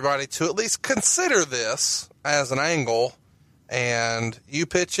get everybody to at least consider this as an angle, and you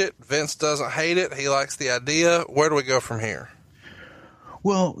pitch it. Vince doesn't hate it. He likes the idea. Where do we go from here?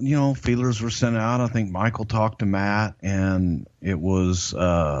 Well, feelers were sent out. I think Michael talked to Matt, and it was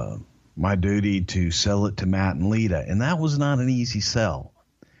my duty to sell it to Matt and Lita, and that was not an easy sell.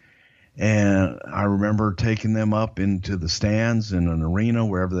 And I remember taking them up into the stands in an arena,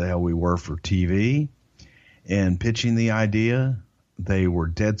 wherever the hell we were, for TV, and pitching the idea. They were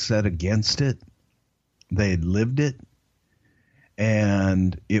dead set against it. They had lived it,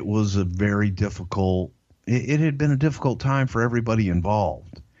 and it was a very difficult. It had been a difficult time for everybody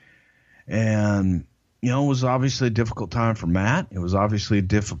involved, and it was obviously a difficult time for Matt. It was obviously a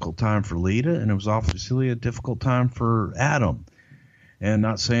difficult time for Lita, and it was obviously a difficult time for Adam. And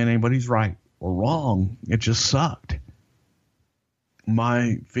not saying anybody's right or wrong, it just sucked.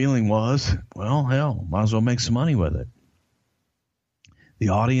 My feeling was, well, hell, might as well make some money with it. The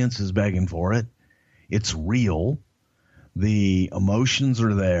audience is begging for it. It's real. The emotions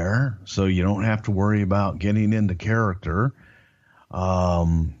are there, so you don't have to worry about getting into character.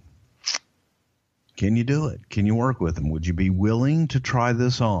 Can you do it? Can you work with them? Would you be willing to try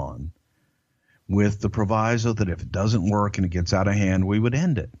this on with the proviso that if it doesn't work and it gets out of hand, we would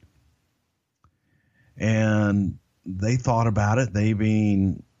end it? And they thought about it, they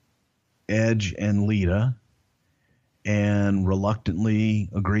being Edge and Lita, and reluctantly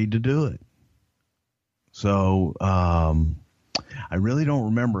agreed to do it. So I really don't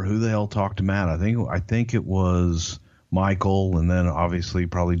remember who the hell talked to Matt. I think it was Michael, and then obviously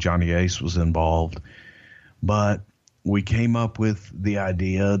probably Johnny Ace was involved. But we came up with the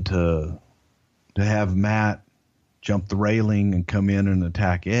idea to have Matt jump the railing and come in and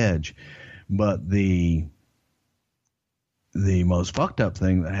attack Edge. But the most fucked up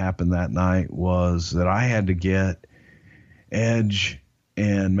thing that happened that night was that I had to get Edge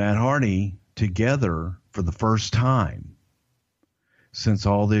and Matt Hardy together for the first time since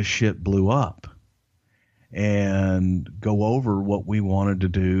all this shit blew up, and go over what we wanted to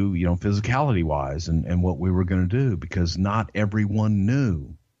do, physicality wise, and what we were going to do, because not everyone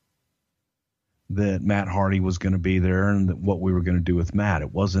knew that Matt Hardy was going to be there and that what we were going to do with Matt.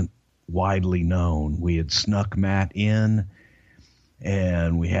 It wasn't widely known. We had snuck Matt in,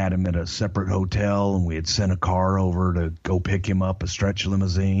 and we had him at a separate hotel, and we had sent a car over to go pick him up, a stretch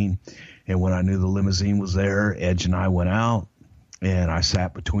limousine. And when I knew the limousine was there, Edge and I went out, and I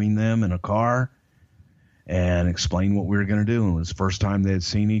sat between them in a car and explained what we were going to do. And it was the first time they had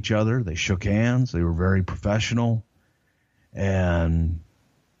seen each other. They shook hands. They were very professional, and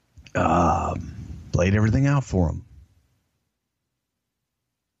laid everything out for them.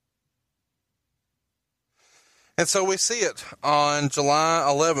 And so we see it on July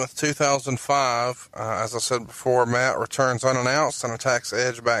 11th, 2005. As I said before, Matt returns unannounced and attacks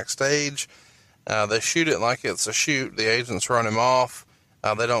Edge backstage. They shoot it like it's a shoot. The agents run him off.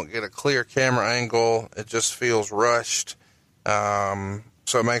 They don't get a clear camera angle. It just feels rushed. So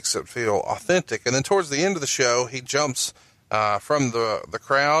it makes it feel authentic. And then towards the end of the show, he jumps from the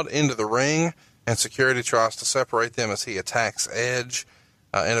crowd into the ring, and security tries to separate them as he attacks Edge.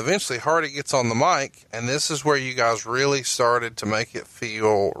 And eventually Hardy gets on the mic, and this is where you guys really started to make it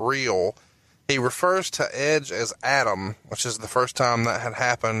feel real. He refers to Edge as Adam, which is the first time that had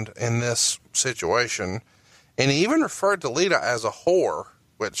happened in this situation. And he even referred to Lita as a whore,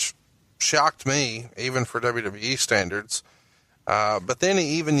 which shocked me, even for WWE standards. But then he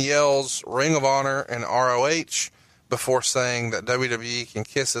even yells Ring of Honor and ROH before saying that WWE can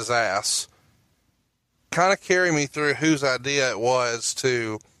kiss his ass. Kind of carry me through whose idea it was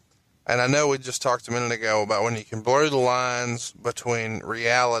to, and I know we just talked a minute ago about when you can blur the lines between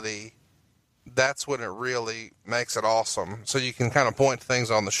reality, that's when it really makes it awesome. So you can kind of point to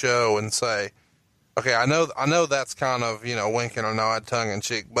things on the show and say, okay, I know that's kind of, winking a nod, tongue in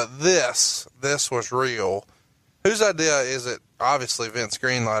cheek, but this was real. Whose idea is it? Obviously Vince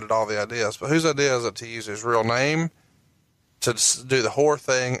greenlighted all the ideas, but whose idea is it to use his real name, to do the whore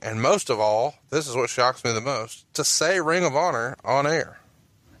thing, and most of all, this is what shocks me the most, to say Ring of Honor on air?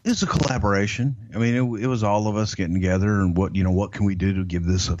 It's a collaboration. I mean, it was all of us getting together and what can we do to give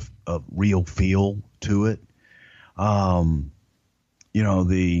this a real feel to it?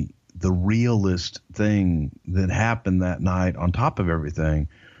 the realest thing that happened that night on top of everything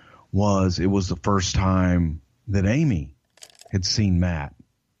was it was the first time that Amy had seen Matt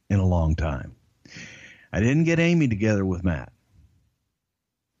in a long time. I didn't get Amy together with Matt.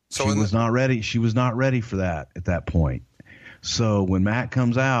 So she was not ready. She was not ready for that at that point. So when Matt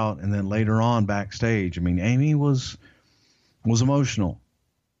comes out and then later on backstage, I mean, Amy was emotional.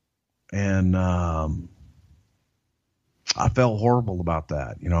 And I felt horrible about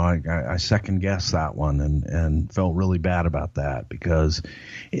that. You know, I second guessed that one and felt really bad about that because,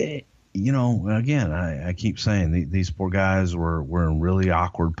 you know, again, I keep saying these poor guys were in really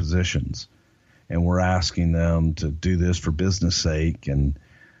awkward positions, and we're asking them to do this for business sake, and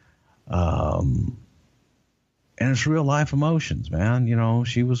it's real life emotions, man. You know,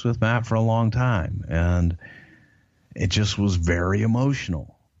 she was with Matt for a long time, and it just was very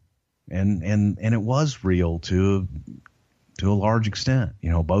emotional, and it was real to a large extent.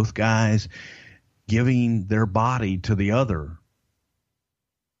 You know, both guys giving their body to the other,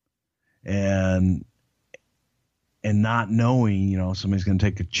 and not knowing, you know, somebody's going to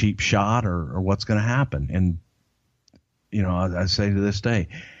take a cheap shot or what's going to happen. And, you know, I say to this day,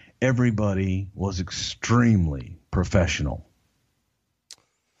 everybody was extremely professional.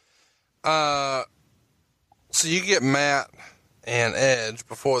 So you get Matt and Edge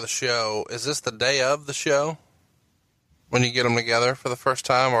before the show. Is this the day of the show when you get them together for the first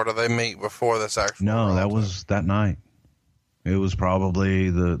time, or do they meet before this actual? No, that was that night. It was probably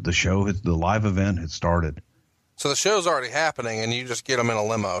the show, the live event had started. So the show's already happening, and you just get them in a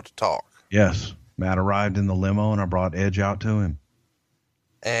limo to talk. Yes. Matt arrived in the limo, and I brought Edge out to him.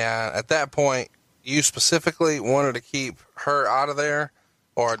 And at that point, you specifically wanted to keep her out of there,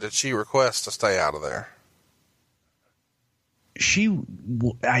 or did she request to stay out of there?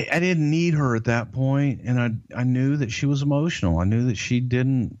 I didn't need her at that point, and I knew that she was emotional. I knew that she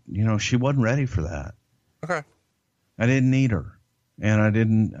didn't, you know, she wasn't ready for that. Okay. I didn't need her.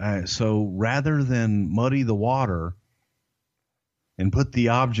 And so rather than muddy the water and put the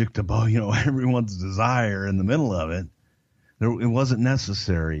object of, you know, everyone's desire in the middle of it, it wasn't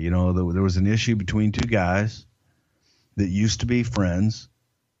necessary. You know, there was an issue between two guys that used to be friends.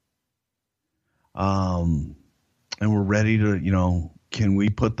 And we're ready to, you know, can we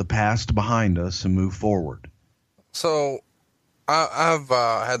put the past behind us and move forward? So I've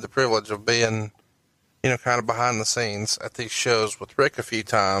had the privilege of being, you know, kind of behind the scenes at these shows with Rick a few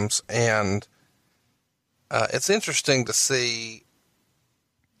times. And it's interesting to see,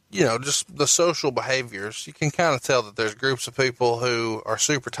 you know, just the social behaviors. You can kind of tell that there's groups of people who are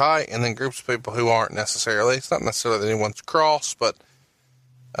super tight and then groups of people who aren't necessarily. It's not necessarily that anyone's cross, but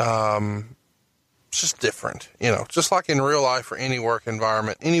it's just different, you know, just like in real life or any work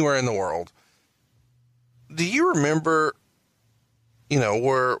environment, anywhere in the world. Do you remember, you know,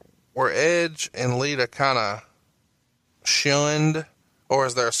 were Edge and Lita kind of shunned, or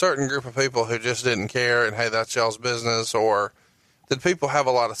is there a certain group of people who just didn't care and, hey, that's y'all's business? Or did people have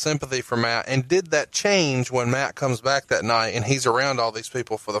a lot of sympathy for Matt? And did that change when Matt comes back that night and he's around all these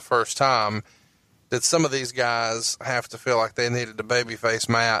people for the first time? Did some of these guys have to feel like they needed to babyface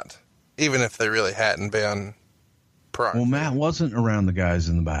Matt, even if they really hadn't been prior? Well, Matt wasn't around the guys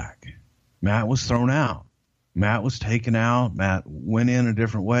in the back. Matt was thrown out. Matt was taken out. Matt went in a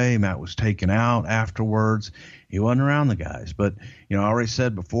different way. Matt was taken out afterwards. He wasn't around the guys. But, you know, I already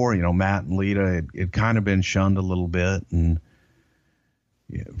said before, you know, Matt and Lita had kind of been shunned a little bit, and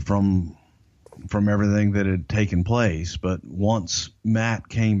from everything that had taken place. But once Matt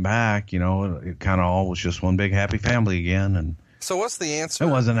came back, you know, it kind of all was just one big happy family again. And so what's the answer? It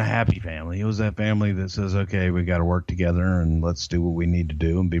wasn't a happy family. It was that family that says, okay, we got to work together and let's do what we need to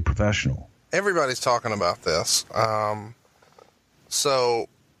do and be professional. Everybody's talking about this. So,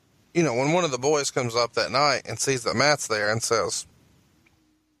 you know, when one of the boys comes up that night and sees that Matt's there and says,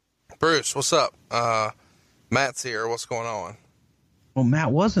 Bruce, what's up? Matt's here. What's going on? Well,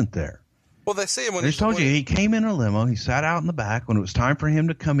 Matt wasn't there. Well, they see him when I just told you, he came in a limo. He sat out in the back. When it was time for him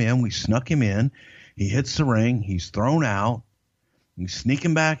to come in, we snuck him in. He hits the ring. He's thrown out. He's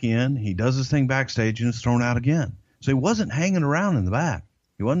sneaking back in. He does his thing backstage and is thrown out again. So he wasn't hanging around in the back.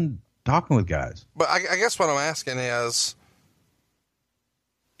 He wasn't talking with guys. But I guess what I'm asking is,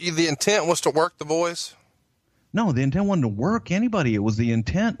 the intent was to work the boys? No, the intent wasn't to work anybody. It was the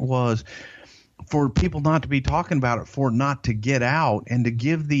intent was for people not to be talking about it, for not to get out and to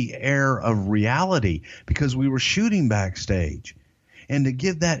give the air of reality, because we were shooting backstage, and to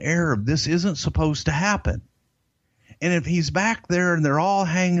give that air of this isn't supposed to happen. And if he's back there and they're all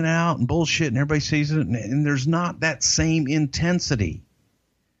hanging out and bullshit and everybody sees it, and there's not that same intensity,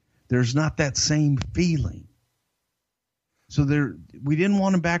 there's not that same feeling. So we didn't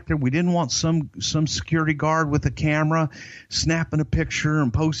want him back there. We didn't want some security guard with a camera snapping a picture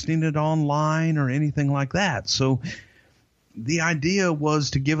and posting it online or anything like that. So the idea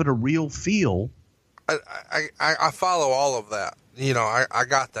was to give it a real feel. I follow all of that. You know, I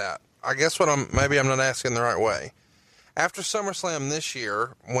got that. I guess maybe I'm not asking the right way. After SummerSlam this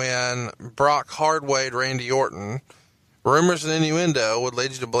year, when Brock hardwayed Randy Orton, rumors and innuendo would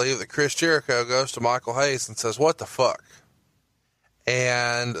lead you to believe that Chris Jericho goes to Michael Hayes and says, "What the fuck?"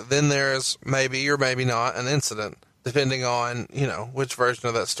 And then there's maybe or maybe not an incident, depending on, you know, which version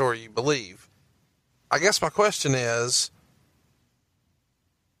of that story you believe. I guess my question is,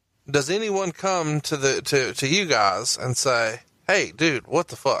 does anyone come to you guys and say, "Hey, dude, what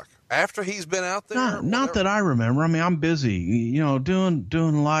the fuck?" After he's been out there? Not that I remember. I mean, I'm busy, you know, doing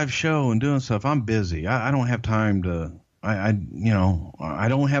a live show and doing stuff. I'm busy. I don't have time to, I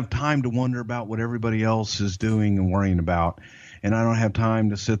don't have time to wonder about what everybody else is doing and worrying about. And I don't have time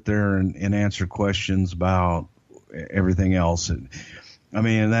to sit there and answer questions about everything else. I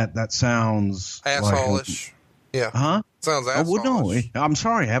mean, that sounds asshole-ish. Yeah. Huh? Sounds asshole-ish. Oh, well, no, I'm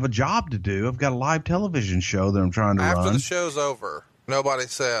sorry. I have a job to do. I've got a live television show that I'm trying to run. After the show's over, nobody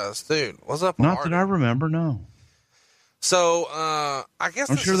says, "Dude, what's up?" Not that I remember, no. So, I guess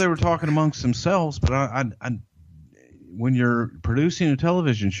I'm sure they were talking amongst themselves, but I when you're producing a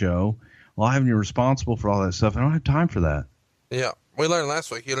television show, live, and you're responsible for all that stuff, I don't have time for that. Yeah. We learned last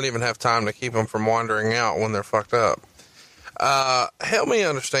week you don't even have time to keep them from wandering out when they're fucked up. Help me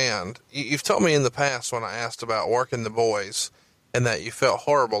understand. You've told me in the past when I asked about working the boys and that you felt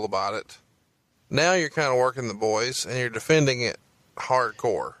horrible about it. Now you're kind of working the boys and you're defending it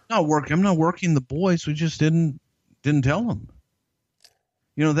hardcore. I'm not working the boys. We just didn't tell them.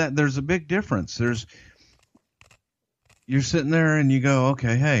 You know, that there's a big difference. You're sitting there and you go,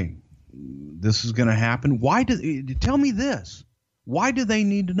 okay, hey, this is going to happen. Tell me this. Why do they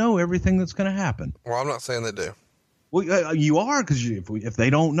need to know everything that's going to happen? Well, I'm not saying they do. Well, you are, because if they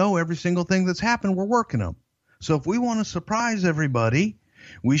don't know every single thing that's happened, we're working them. So if we want to surprise everybody,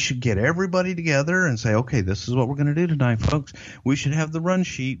 we should get everybody together and say, okay, this is what we're going to do tonight, folks. We should have the run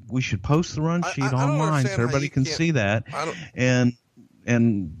sheet. We should post the run sheet online so everybody can see that. And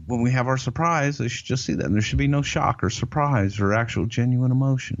when we have our surprise, they should just see that. And there should be no shock or surprise or actual genuine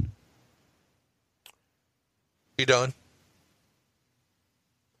emotion. You done?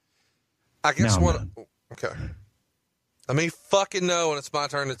 I guess okay. Let me fucking know when it's my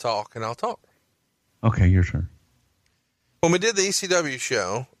turn to talk, and I'll talk. Okay, your turn. When we did the ECW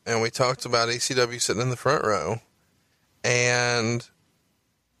show, and we talked about ECW sitting in the front row, and,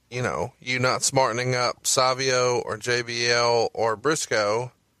 you know, you not smartening up Savio or JBL or Briscoe,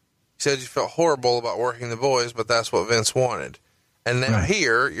 you said you felt horrible about working the boys, but that's what Vince wanted. And now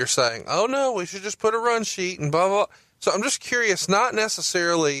here, you're saying, oh, no, we should just put a run sheet and blah, blah, blah. So I'm just curious, not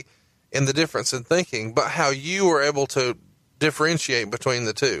necessarily in the difference in thinking, but how you were able to differentiate between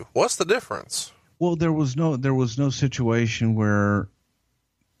the two. What's the difference? Well, there was no situation where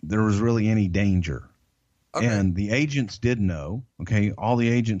there was really any danger. Okay. And the agents did know. Okay, all the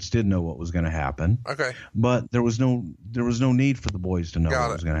agents did know what was going to happen. Okay, but there was no need for the boys to know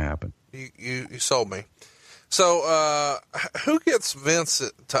what was going to happen. You sold me. So, who gets Vince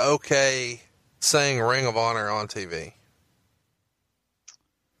to okay saying Ring of Honor on TV?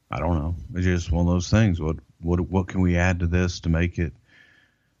 I don't know. It's just one of those things. What can we add to this to make it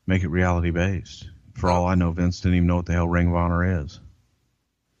reality based? For all I know, Vince didn't even know what the hell Ring of Honor is.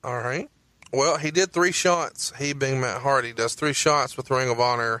 All right. Well, he did 3 shots. He, being Matt Hardy, does 3 shots with Ring of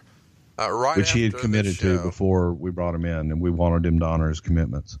Honor, which he had committed to before we brought him in, and we wanted him to honor his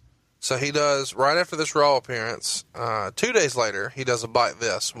commitments. So he does, right after this Raw appearance, 2 days later, he does a Bite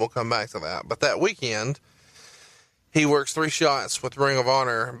This. We'll come back to that. But that weekend, he works 3 shots with Ring of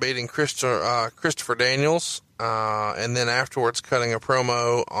Honor, beating Christopher Daniels, and then afterwards cutting a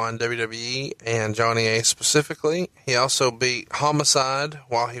promo on WWE and Johnny Ace specifically. He also beat Homicide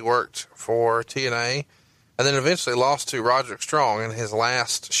while he worked for TNA, and then eventually lost to Roderick Strong in his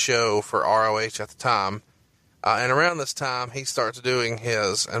last show for ROH at the time. And around this time, he starts doing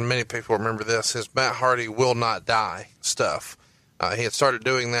his, and many people remember this, his Matt Hardy Will Not Die stuff. He had started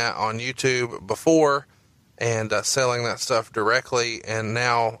doing that on YouTube before and selling that stuff directly, and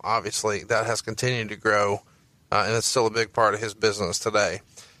now, obviously, that has continued to grow, and it's still a big part of his business today.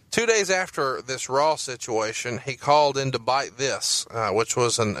 2 days after this Raw situation, he called in to Bite This, which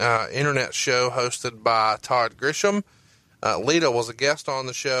was an internet show hosted by Todd Grisham. Lita was a guest on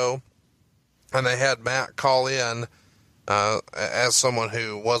the show, and they had Matt call in as someone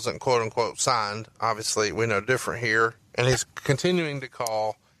who wasn't quote-unquote signed. Obviously, we know different here. And he's continuing to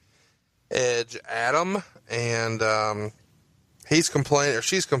call Edge Adam and he's complaining, or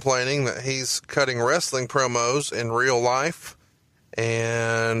she's complaining, that he's cutting wrestling promos in real life,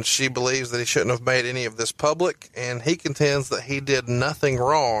 and she believes that he shouldn't have made any of this public, and he contends that he did nothing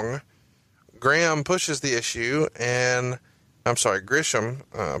wrong. Grisham pushes the issue and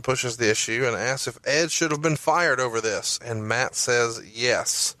asks if Edge should have been fired over this, and Matt says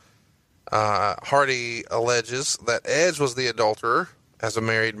yes. Hardy alleges that Edge was the adulterer as a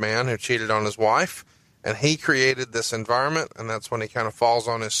married man who cheated on his wife, and he created this environment, and that's when he kind of falls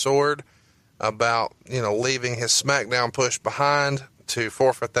on his sword about, leaving his SmackDown push behind to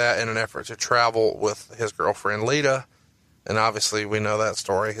forfeit that in an effort to travel with his girlfriend Lita. And obviously we know that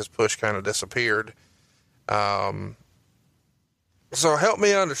story. His push kind of disappeared. So help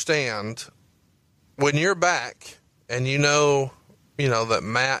me understand, when you're back and you know that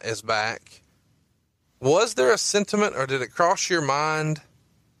Matt is back, was there a sentiment, or did it cross your mind?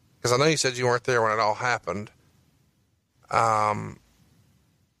 Because I know you said you weren't there when it all happened. Why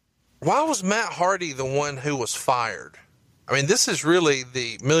was Matt Hardy the one who was fired? I mean, this is really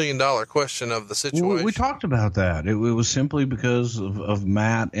the $1 million question of the situation. We talked about that. It was simply because of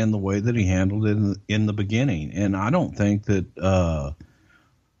Matt and the way that he handled it in the beginning. And I don't think that,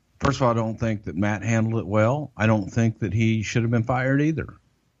 first of all, I don't think that Matt handled it well. I don't think that he should have been fired either.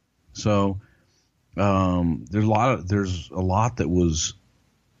 So there's a lot that was,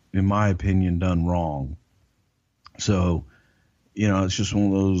 in my opinion, done wrong. So, it's just one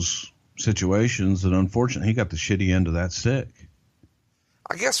of those situations that, unfortunately, he got the shitty end of that stick.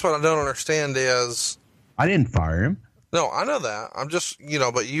 I guess what I don't understand is, I didn't fire him. No, I know that. I'm just,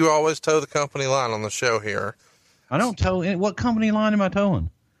 but you always toe the company line on the show here. I don't toe. What company line am I towing?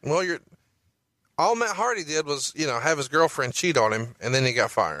 Well, all Matt Hardy did was, have his girlfriend cheat on him, and then he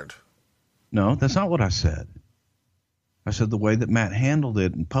got fired. No, that's not what I said. I said the way that Matt handled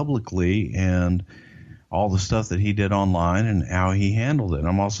it publicly, and all the stuff that he did online and how he handled it. And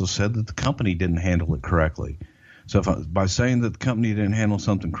I'm also said that the company didn't handle it correctly. So by saying that the company didn't handle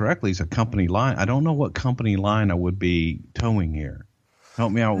something correctly, it's a company line. I don't know what company line I would be towing here.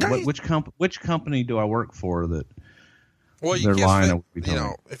 Help me out. Which company do I work for that? Well, you line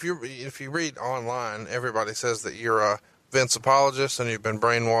if you read online, everybody says that you're a Vince apologist and you've been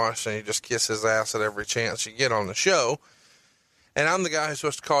brainwashed and you just kiss his ass at every chance you get on the show. And I'm the guy who's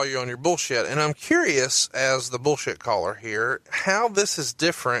supposed to call you on your bullshit. And I'm curious, as the bullshit caller here, how this is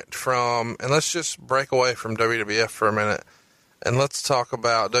different from, and let's just break away from WWF for a minute, and let's talk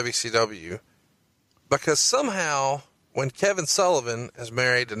about WCW. Because somehow, when Kevin Sullivan is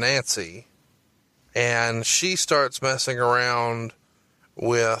married to Nancy, and she starts messing around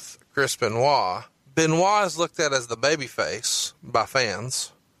with Chris Benoit is looked at as the babyface by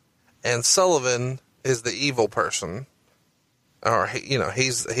fans, and Sullivan is the evil person. Or,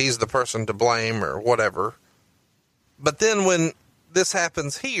 he's the person to blame or whatever. But then when this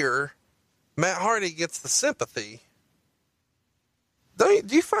happens here, Matt Hardy gets the sympathy. Do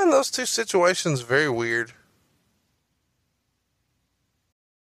you find those two situations very weird?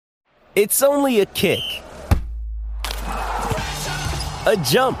 It's only a kick, a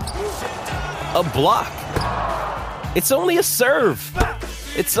jump, a block. It's only a serve.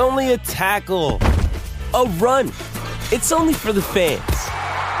 It's only a tackle, a run. It's only for the fans.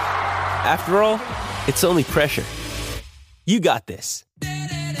 After all, it's only pressure. You got this.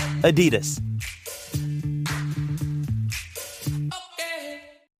 Adidas.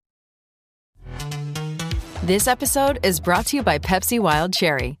 This episode is brought to you by Pepsi Wild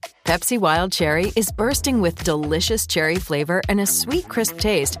Cherry. Pepsi Wild Cherry is bursting with delicious cherry flavor and a sweet, crisp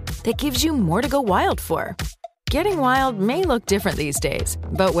taste that gives you more to go wild for. Getting wild may look different these days,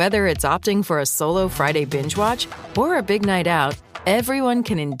 but whether it's opting for a solo Friday binge watch or a big night out, everyone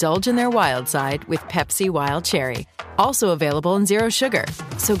can indulge in their wild side with Pepsi Wild Cherry. Also available in Zero Sugar.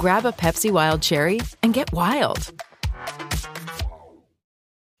 So grab a Pepsi Wild Cherry and get wild.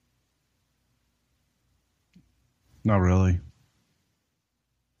 Not really.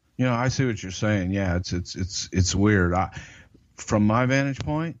 I see what you're saying. Yeah, it's weird. From my vantage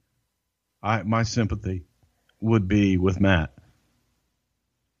point, my sympathy would be with Matt.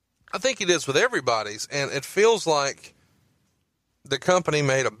 I think it is with everybody's, and it feels like the company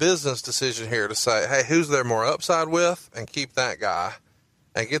made a business decision here to say, hey, who's there more upside with, and keep that guy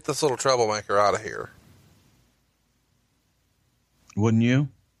and get this little troublemaker out of here. Wouldn't you?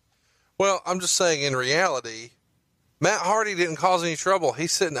 Well, I'm just saying, in reality, Matt Hardy didn't cause any trouble.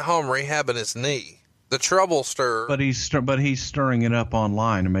 He's sitting at home rehabbing his knee. The trouble stir. But he's stirring it up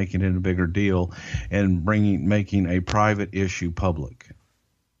online and making it a bigger deal and making a private issue public.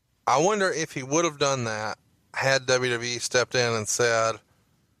 I wonder if he would have done that had WWE stepped in and said,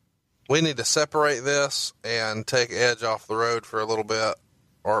 we need to separate this and take Edge off the road for a little bit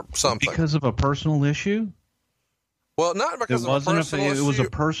or something. Because of a personal issue? Well, not because of a personal issue. It was a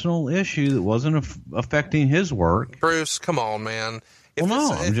personal issue that wasn't affecting his work. Bruce, come on, man. I'm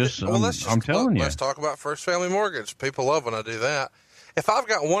telling you. Let's talk about First Family Mortgage. People love when I do that. If I've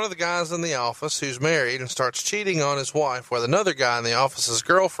got one of the guys in the office who's married and starts cheating on his wife with another guy in the office's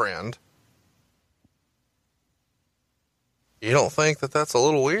girlfriend, you don't think that that's a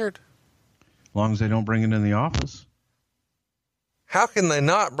little weird? As long as they don't bring it in the office. How can they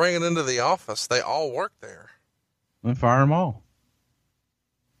not bring it into the office? They all work there. Then fire them all.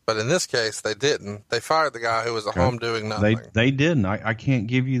 But in this case, they didn't. They fired the guy who was at home doing nothing. They didn't. I can't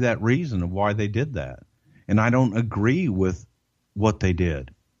give you that reason of why they did that. And I don't agree with what they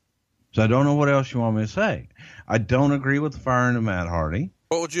did. So I don't know what else you want me to say. I don't agree with the firing of Matt Hardy.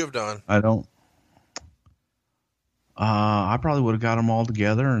 What would you have done? I don't. I probably would have got them all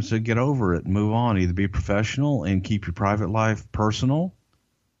together and said, get over it and move on. Either be professional and keep your private life personal,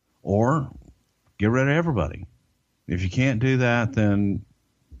 or get rid of everybody. If you can't do that, then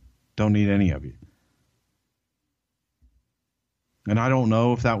don't need any of you. And I don't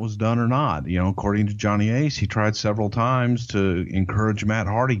know if that was done or not. You know, according to Johnny Ace, he tried several times to encourage Matt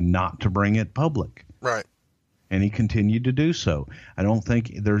Hardy not to bring it public. Right. And he continued to do so. I don't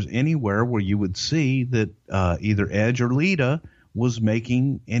think there's anywhere where you would see that either Edge or Lita was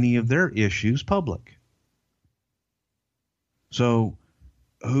making any of their issues public. So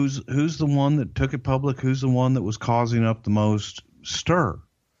who's the one that took it public? Who's the one that was causing up the most stir?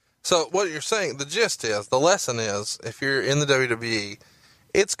 So what you're saying, the gist is, the lesson is, if you're in the WWE,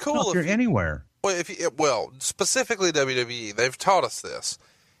 it's cool if you're anywhere. Well, specifically WWE, they've taught us this.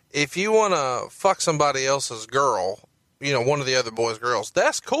 If you want to fuck somebody else's girl, you know, one of the other boys' girls,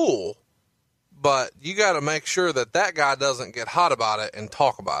 that's cool. But you got to make sure that that guy doesn't get hot about it and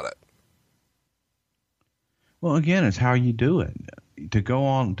talk about it. Well, again, it's how you do it. To go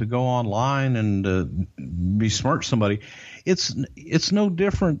online and besmirch somebody, it's no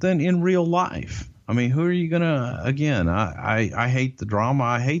different than in real life. I mean, who are you gonna? Again, I hate the drama.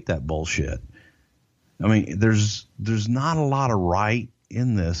 I hate that bullshit. I mean, there's not a lot of right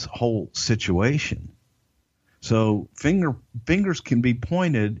in this whole situation. So fingers can be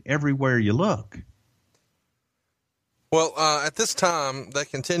pointed everywhere you look. Well, at this time, they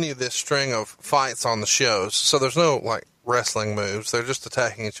continue this string of fights on the shows. So there's no, like, wrestling moves. They're just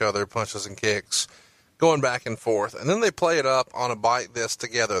attacking each other, punches and kicks, going back and forth. And then they play it up on a Bite This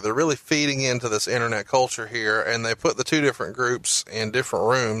together. They're really feeding into this internet culture here, and they put the two different groups in different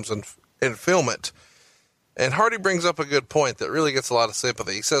rooms and film it. And Hardy brings up a good point that really gets a lot of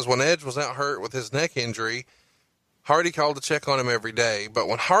sympathy. He says when Edge was out hurt with his neck injury, Hardy called to check on him every day. But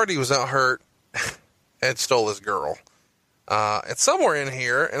when Hardy was out hurt, Edge stole his girl. It's somewhere in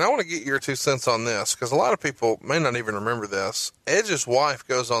here, and I want to get your 2 cents on this, because a lot of people may not even remember this. Edge's wife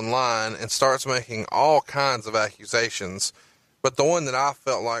goes online and starts making all kinds of accusations, but the one that I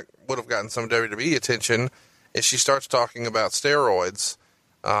felt like would have gotten some WWE attention is she starts talking about steroids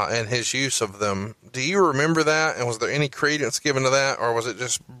and his use of them. Do you remember that, and was there any credence given to that, or was it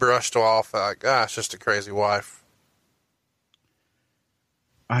just brushed off like, gosh, just a crazy wife?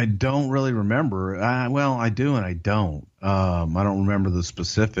 I don't really remember. Well, I do and I don't. I don't remember the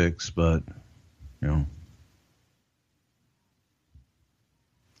specifics, but, you know,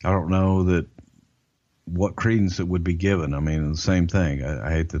 I don't know that what credence it would be given. I mean, the same thing.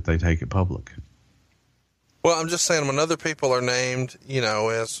 I hate that they take it public. Well, I'm just saying when other people are named, you know,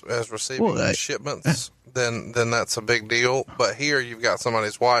 as receiving shipments, then that's a big deal. But here you've got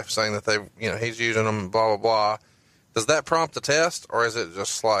somebody's wife saying that he's using them, blah, blah, blah. Does that prompt a test, or is it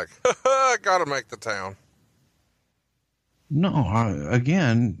just like, gotta make the town? No,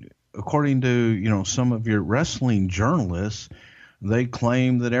 again, according to, some of your wrestling journalists, they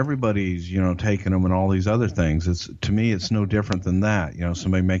claim that everybody's, taking them and all these other things. To me, it's no different than that.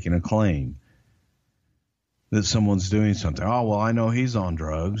 Somebody making a claim that someone's doing something. Oh, well, I know he's on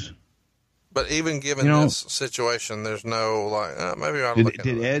drugs. But even given this situation, there's no maybe I'll look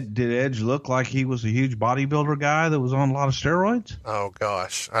into it. Did Edge look like he was a huge bodybuilder guy that was on a lot of steroids? Oh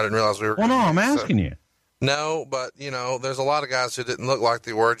gosh, I didn't realize we were. Well, no, I'm asking you. No, but there's a lot of guys who didn't look like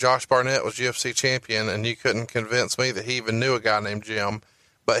they were. Josh Barnett was UFC champion, and you couldn't convince me that he even knew a guy named Jim,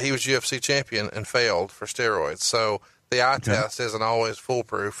 but he was UFC champion and failed for steroids. So the eye test isn't always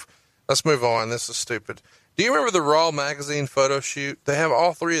foolproof. Let's move on. This is stupid. Do you remember the Raw magazine photo shoot? They have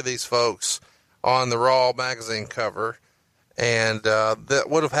all three of these folks on the Raw magazine cover, and that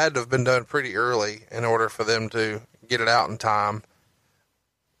would have had to have been done pretty early in order for them to get it out in time.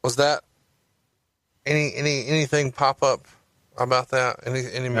 Was that anything pop up about that?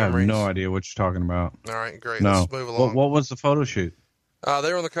 Any memories? I have no idea what you're talking about. All right, great. No. Let's move along. What was the photo shoot?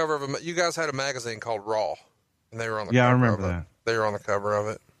 They were on the cover of you guys had a magazine called Raw, and they were on the cover. Yeah, I remember that. They were on the cover of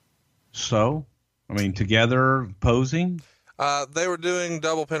it. So, I mean, together posing. They were doing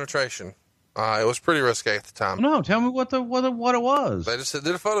double penetration. It was pretty risque at the time. No, tell me what it was. They just did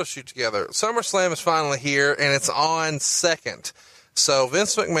a photo shoot together. SummerSlam is finally here, and it's on second. So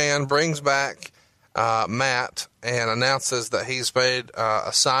Vince McMahon brings back Matt and announces that he's made a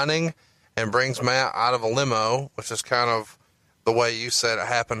signing and brings Matt out of a limo, which is kind of the way you said it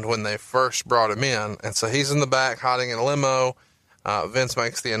happened when they first brought him in. And so he's in the back hiding in a limo. Vince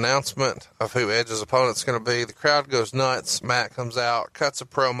makes the announcement of who Edge's opponent's going to be. The crowd goes nuts. Matt comes out, cuts a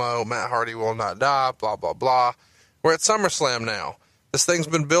promo. Matt Hardy will not die, blah, blah, blah. We're at SummerSlam now. This thing's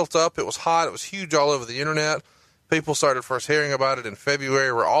been built up. It was hot. It was huge all over the internet. People started first hearing about it in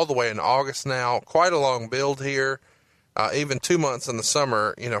February. We're all the way in August now. Quite a long build here. Even 2 months in the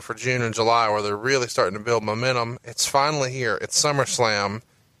summer, for June and July, where they're really starting to build momentum. It's finally here. It's SummerSlam.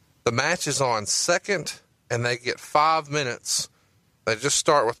 The match is on second, and they get 5 minutes. They just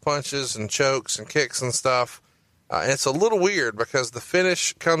start with punches and chokes and kicks and stuff. And it's a little weird because the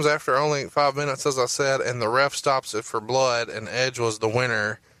finish comes after only 5 minutes, as I said, and the ref stops it for blood, and Edge was the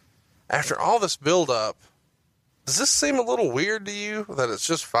winner. After all this build-up, does this seem a little weird to you that it's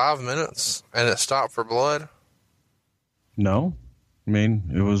just 5 minutes and it stopped for blood? No. I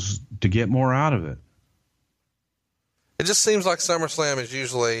mean, it was to get more out of it. It just seems like SummerSlam is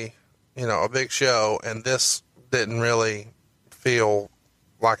usually, a big show, and this didn't really feel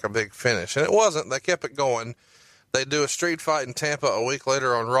like a big finish. And it wasn't. They kept it going. They do a street fight in Tampa a week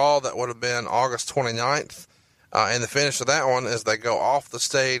later on Raw. That would have been August 29th. And the finish of that one is they go off the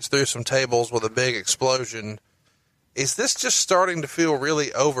stage through some tables with a big explosion. Is this just starting to feel really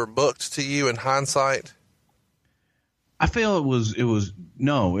overbooked to you in hindsight? I feel it was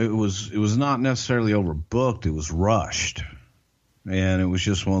not necessarily overbooked. It was rushed. And it was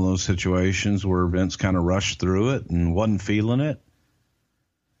just one of those situations where Vince kind of rushed through it and wasn't feeling it.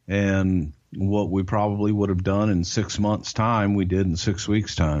 And what we probably would have done in 6 months' time, we did in 6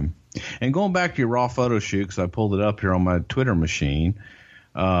 weeks' time. And going back to your Raw photo shoot, because I pulled it up here on my Twitter machine,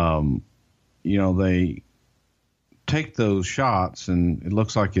 they take those shots, and it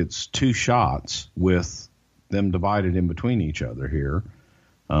looks like it's 2 shots with them divided in between each other here.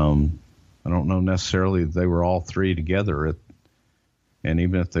 I don't know necessarily that they were all 3 together and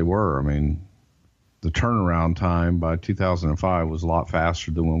even if they were, I mean, the turnaround time by 2005 was a lot faster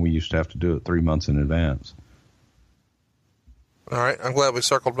than when we used to have to do it 3 months in advance. All right. I'm glad we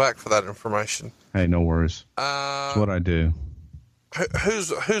circled back for that information. Hey, no worries. That's what I do.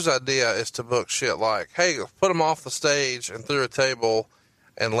 Whose idea is to book shit like, hey, put them off the stage and through a table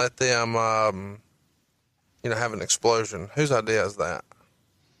and let them, have an explosion? Whose idea is that?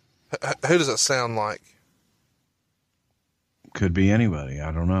 Who does it sound like? Could be anybody.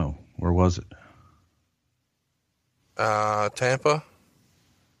 I don't know. Where was it? Tampa?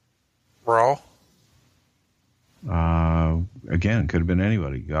 Raw? Again, could have been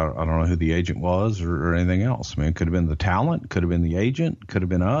anybody. I don't know who the agent was or anything else. I mean, it could have been the talent, could have been the agent, could have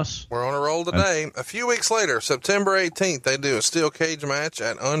been us. We're on a roll today. A few weeks later, September 18th, they do a steel cage match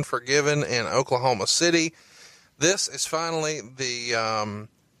at Unforgiven in Oklahoma City. This is finally the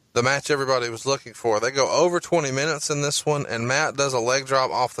match everybody was looking for. They go over 20 minutes in this one, and Matt does a leg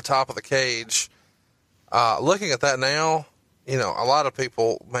drop off the top of the cage. Looking at that now, a lot of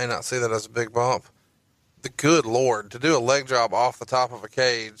people may not see that as a big bump. The good Lord, to do a leg drop off the top of a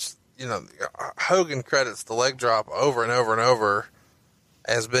cage, Hogan credits the leg drop over and over and over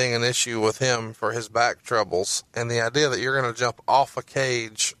as being an issue with him for his back troubles. And the idea that you're going to jump off a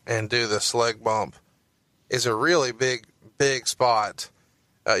cage and do this leg bump is a really big, big spot.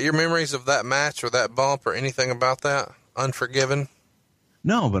 Your memories of that match or that bump or anything about that? Unforgiven?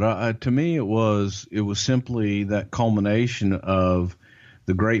 No, but to me it was simply that culmination of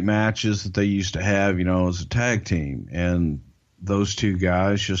the great matches that they used to have, as a tag team, and those 2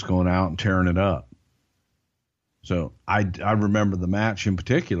 guys just going out and tearing it up. So I remember the match in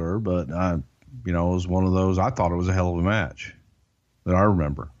particular, but it was one of those, I thought it was a hell of a match that I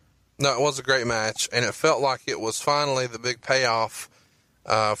remember. No, it was a great match, and it felt like it was finally the big payoff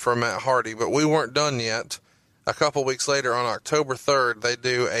for Matt Hardy, but we weren't done yet. A couple weeks later, on October 3rd, they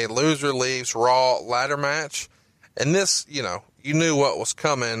do a loser leaves Raw ladder match. And this, you knew what was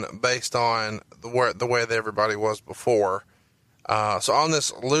coming based on the way that everybody was before. So on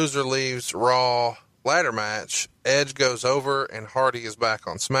this loser leaves Raw ladder match, Edge goes over and Hardy is back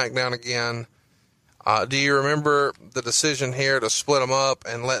on SmackDown again. Do you remember the decision here to split them up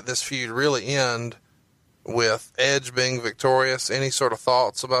and let this feud really end with Edge being victorious. Any sort of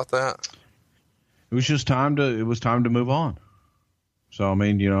thoughts about that? It was just time to move on. So, I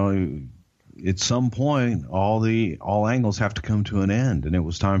mean, at some point, all angles have to come to an end, and it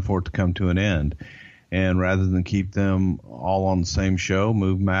was time for it to come to an end. And rather than keep them all on the same show,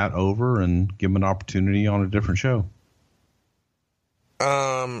 move Matt over and give him an opportunity on a different show.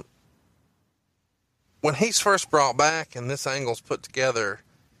 When he's first brought back and this angle's put together,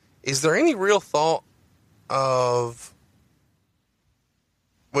 is there any real thought of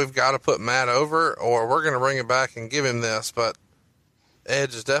we've got to put Matt over, or we're going to bring him back and give him this, but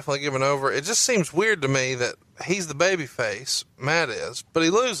Edge is definitely given over? It just seems weird to me that he's the baby face, Matt is, but he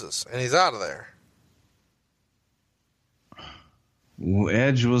loses and he's out of there. Well,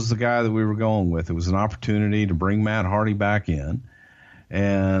 Edge was the guy that we were going with. It was an opportunity to bring Matt Hardy back in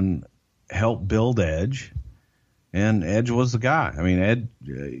and help build Edge. And Edge was the guy. I mean,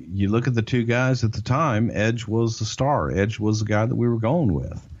 you look at the two guys at the time, Edge was the star. Edge was the guy that we were going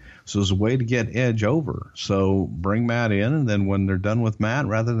with. So it was a way to get Edge over. So bring Matt in, and then when they're done with Matt,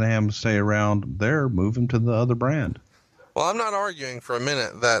 rather than have him stay around there, move him to the other brand. Well, I'm not arguing for a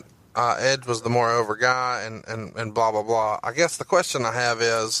minute that Edge was the more over guy and blah, blah, blah. I guess the question I have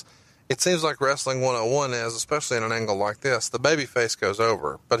is, it seems like Wrestling 101 is, especially in an angle like this, the babyface goes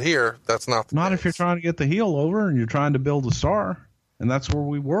over. But here, that's not the case. If you're trying to get the heel over and you're trying to build a star. And that's where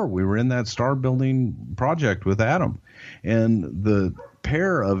we were. We were in that star building project with Adam. And the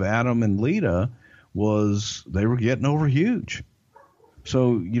pair of Adam and Lita they were getting over huge.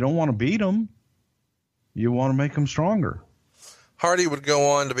 So you don't want to beat them. You want to make them stronger. Hardy would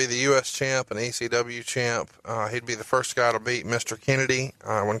go on to be the U.S. champ and ECW champ. He'd be the first guy to beat Mr. Kennedy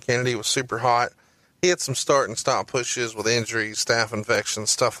when Kennedy was super hot. He had some start and stop pushes with injuries, staph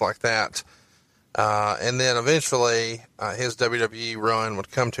infections, stuff like that. And then eventually his WWE run would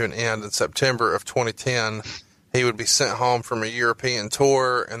come to an end in September of 2010. He would be sent home from a European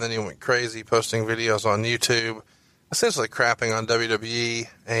tour, and then he went crazy posting videos on YouTube, essentially crapping on WWE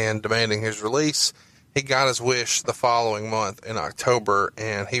and demanding his release. He got his wish the following month in October,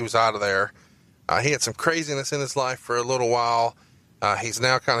 and he was out of there. He had some craziness in his life for a little while. He's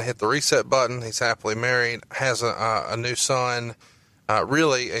now kind of hit the reset button. He's happily married, has a new son.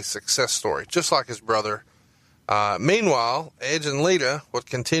 Really a success story, just like his brother. Meanwhile, Edge and Lita would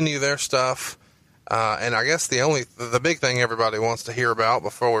continue their stuff. And I guess the big thing everybody wants to hear about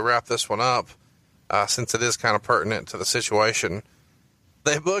before we wrap this one up, since it is kind of pertinent to the situation,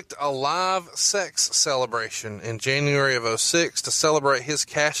 they booked a live sex celebration in January of 2006 to celebrate his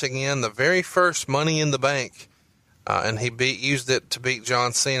cashing in the very first Money in the Bank. And he used it to beat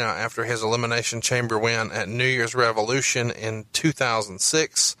John Cena after his Elimination Chamber win at New Year's Revolution in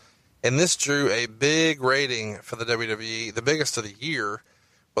 2006. And this drew a big rating for the WWE, the biggest of the year,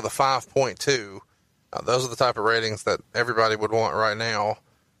 with a 5.2. Those are the type of ratings that everybody would want right now.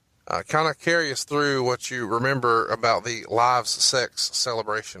 Kind of carry us through what you remember about the live sex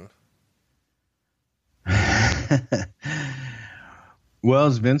celebration. Well,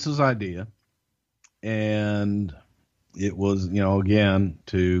 it's Vince's idea. And it was, again,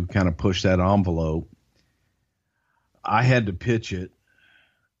 to kind of push that envelope. I had to pitch it.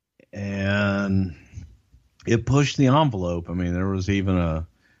 And it pushed the envelope. I mean, there was even I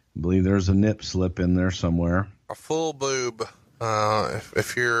believe there's a nip slip in there somewhere. A full boob.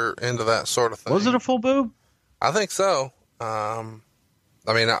 If you're into that sort of thing. Was it a full boob? I think so. I'm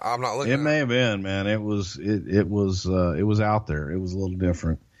not looking. It may have been, man. It was out there. It was a little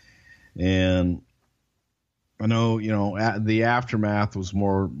different. And I know, the aftermath was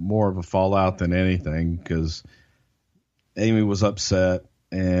more of a fallout than anything, because Amy was upset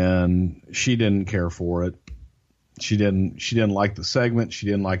and she didn't care for it. She didn't like the segment. She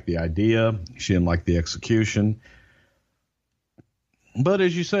didn't like the idea. She didn't like the execution. But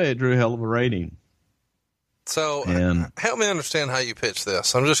as you say, it drew a hell of a rating. So help me understand how you pitch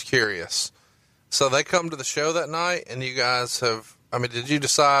this. I'm just curious. So they come to the show that night, and you guys did you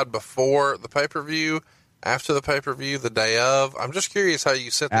decide before the pay-per-view, after the pay-per-view, the day of? I'm just curious how you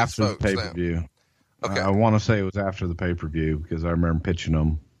set these after folks the pay-per-view. down. Okay. I want to say it was after the pay-per-view, because I remember pitching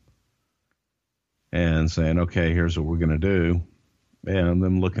them and saying, okay, here's what we're going to do. And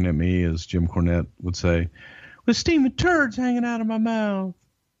them looking at me, as Jim Cornette would say, with steaming turds hanging out of my mouth.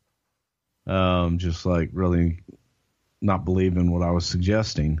 Just like really not believing what I was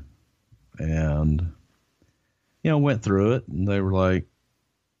suggesting. And, went through it, and they were like,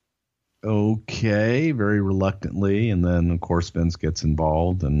 okay, very reluctantly. And then, of course, Vince gets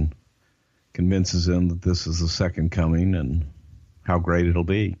involved and convinces them that this is the second coming and how great it'll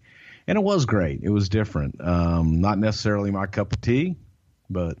be. And it was great. It was different. Not necessarily my cup of tea,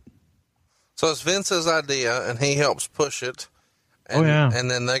 but So it's Vince's idea, and he helps push it. And, and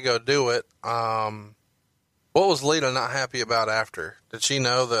then they go do it. What was Lita not happy about after? Did she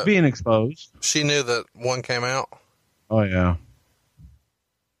know that being exposed? She knew that one came out. Oh yeah.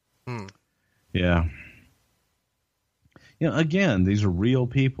 Yeah. You know, again, these are real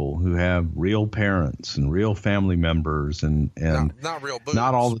people who have real parents and real family members, and not real boobs,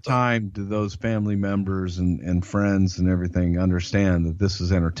 not all the time do those family members and friends and everything understand that this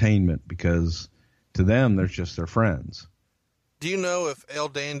is entertainment, because to them, they're just their friends. Do you know if El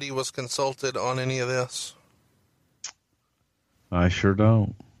Dandy was consulted on any of this? I sure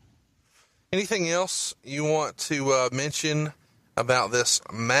don't. Anything else you want to mention about this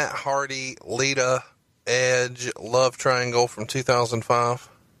Matt Hardy, Lita, Edge love triangle from 2005?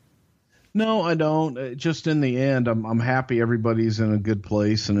 No, I don't. Just in the end, I'm happy everybody's in a good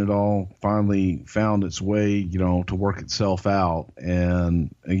place, and it all finally found its way, to work itself out.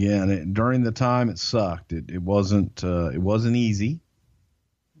 And again, during the time, it sucked. It wasn't easy,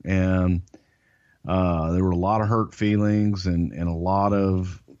 and there were a lot of hurt feelings and a lot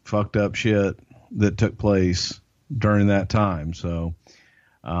of fucked up shit that took place during that time. So,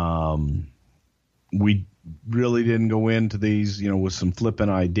 we really didn't go into these, with some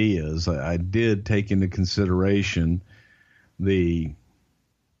flippant ideas. I did take into consideration the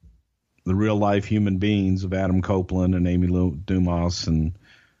real life human beings of Adam Copeland and Amy Dumas and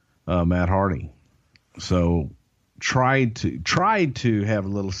Matt Hardy. So tried to have a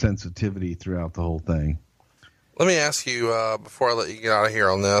little sensitivity throughout the whole thing. Let me ask you, before I let you get out of here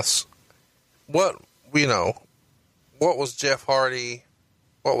on this, what was Jeff Hardy?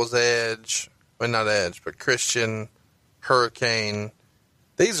 What was Edge? Well, not Edge, but Christian, Hurricane.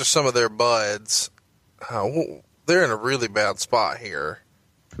 These are some of their buds. They're in a really bad spot here.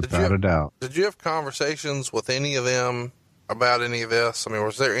 Without a doubt. Did you have conversations with any of them about any of this? I mean,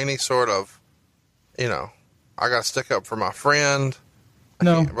 was there any sort of, I got to stick up for my friend.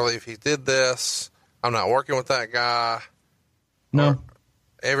 No. I can't believe he did this. I'm not working with that guy. No. Or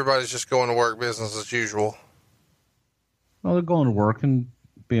everybody's just going to work business as usual. Well, they're going to work and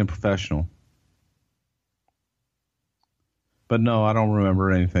being professional. But no, I don't remember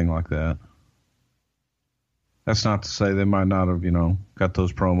anything like that. That's not to say they might not have, got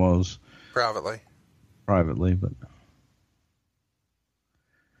those promos privately, but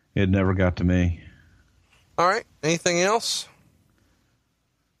it never got to me. All right. Anything else?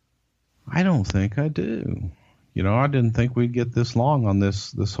 I don't think I do. I didn't think we'd get this long on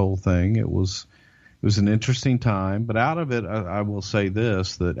this whole thing. It was an interesting time, but out of it, I will say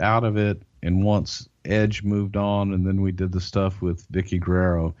this, that out of it, and once Edge moved on and then we did the stuff with Vicky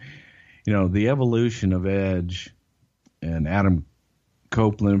Guerrero, the evolution of Edge and Adam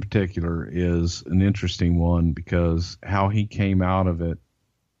Copeland in particular is an interesting one, because how he came out of it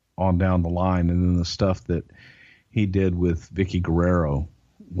on down the line, and then the stuff that he did with Vicky Guerrero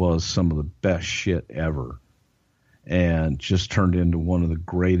was some of the best shit ever, and just turned into one of the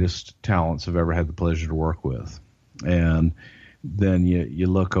greatest talents I've ever had the pleasure to work with. And then you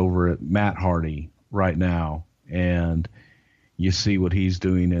look over at Matt Hardy right now, and you see what he's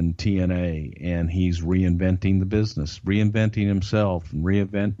doing in TNA, and he's reinventing the business, reinventing himself, and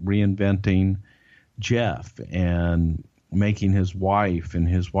reinventing Jeff, and making his wife and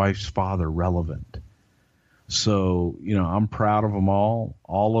his wife's father relevant. So, I'm proud of them all.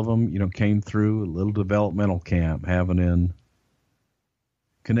 All of them, came through a little developmental camp having in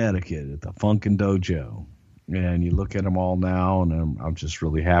Connecticut at the Funkin' Dojo. And you look at them all now, and I'm just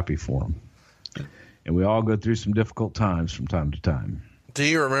really happy for them. And we all go through some difficult times from time to time. Do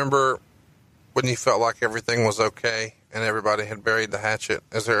you remember when you felt like everything was okay and everybody had buried the hatchet?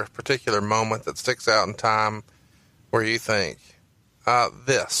 Is there a particular moment that sticks out in time where you think,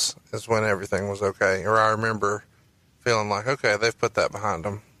 this is when everything was okay? Or I remember feeling like, okay, they've put that behind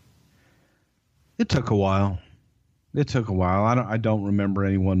them. It took a while. I don't remember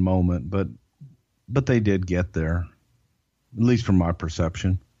any one moment, but they did get there, at least from my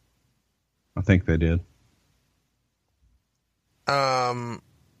perception. I think they did.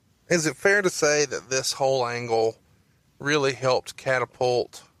 Is it fair to say that this whole angle really helped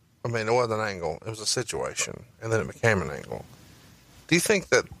catapult? I mean, it wasn't an angle. It was a situation, and then it became an angle. Do you think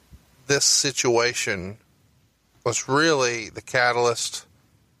that this situation was really the catalyst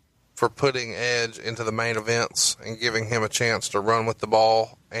for putting Edge into the main events and giving him a chance to run with the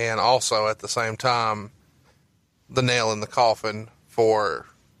ball, and also at the same time the nail in the coffin for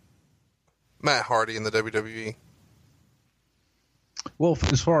Matt Hardy in the WWE? Well,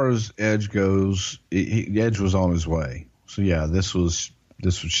 as far as Edge goes, Edge was on his way. So yeah, this was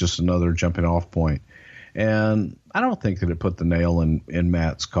just another jumping off point. And I don't think that it put the nail in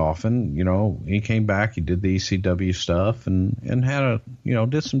Matt's coffin. You know, he came back, he did the ECW stuff and had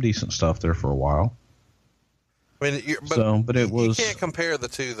did some decent stuff there for a while. I mean, but it was. You can't compare the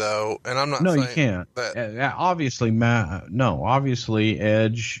two, though, and I'm not. No, saying you can't. That, obviously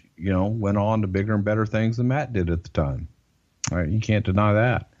Edge, went on to bigger and better things than Matt did at the time. All right, you can't deny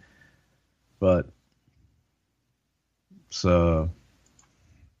that. But so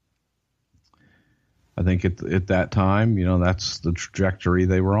I think at that time, that's the trajectory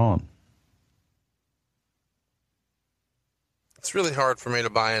they were on. it's really hard for me to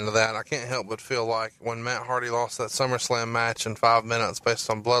buy into that. I can't help but feel like when Matt Hardy lost that SummerSlam match in 5 minutes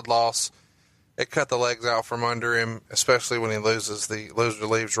based on blood loss, it cut the legs out from under him, especially when he loses the Loser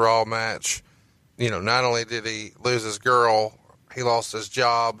Leaves Raw match. Not only did he lose his girl, he lost his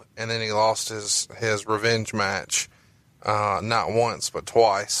job, and then he lost his revenge match, not once, but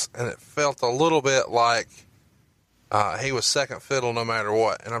twice. And it felt a little bit like he was second fiddle no matter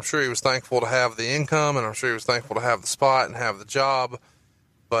what. And I'm sure he was thankful to have the income, and I'm sure he was thankful to have the spot and have the job.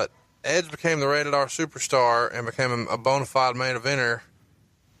 But Edge became the rated R superstar and became a bona fide main eventer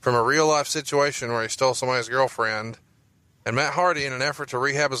from a real life situation where he stole somebody's girlfriend. And Matt Hardy, in an effort to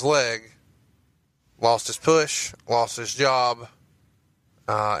rehab his leg, lost his push, lost his job,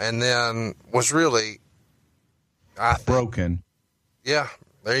 and then was really, I think, broken. Yeah,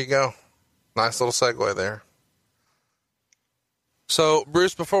 there you go. Nice little segue there. So,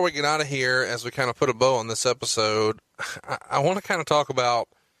 Bruce, before we get out of here, as we kind of put a bow on this episode, I want to kind of talk about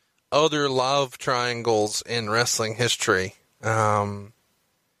other love triangles in wrestling history.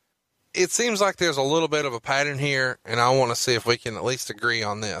 It seems like there's a little bit of a pattern here, and I want to see if we can at least agree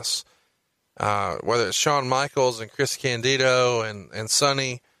on this. Whether it's Shawn Michaels and Chris Candido and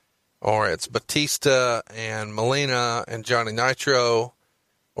Sonny, or it's Batista and Melina and Johnny Nitro,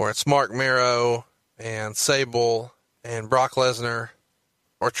 or it's Mark Mero and Sable and Brock Lesnar,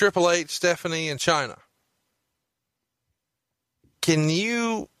 or Triple H, Stephanie, and Chyna. Can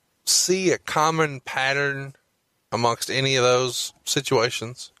you see a common pattern amongst any of those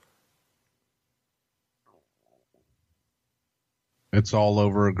situations? It's all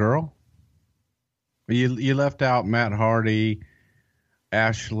over a girl. You left out Matt Hardy,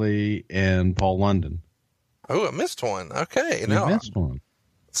 Ashley, and Paul London. Oh, I missed one. Okay. You missed one.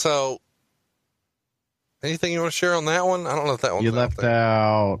 So, anything you want to share on that one? I don't know if that one. You left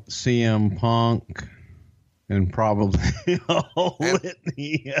out CM Punk and probably a whole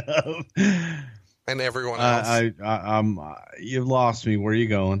litany of. And everyone else. You've lost me. Where are you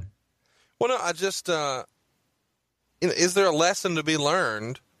going? Well, no, I just, is there a lesson to be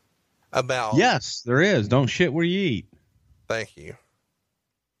learned about? Yes, there is. Don't shit where you eat. Thank you.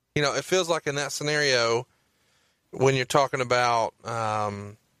 It feels like in that scenario, when you're talking about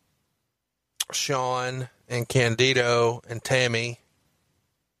Shawn and Candido and Tammy,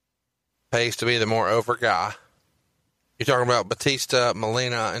 pays to be the more over guy. You're talking about Batista,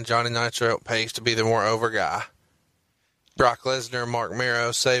 Melina, and Johnny Nitro, pays to be the more over guy. Brock Lesnar, Mark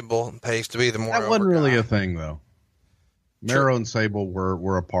Mero, Sable, pays to be the more over guy. That wasn't really a thing, though. Mero and Sable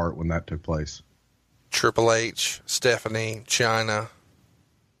were apart when that took place. Triple H, Stephanie, Chyna.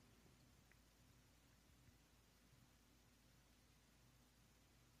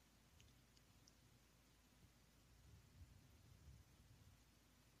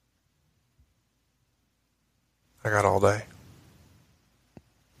 I got all day.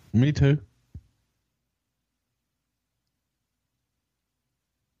 Me too.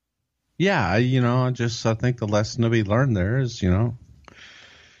 Yeah, I think the lesson to be learned there is,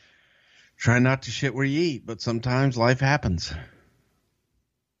 try not to shit where you eat, but sometimes life happens.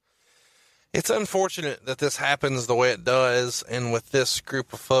 It's unfortunate that this happens the way it does and with this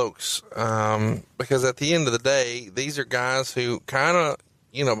group of folks, because at the end of the day, these are guys who kind of,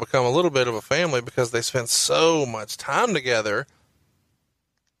 become a little bit of a family because they spend so much time together,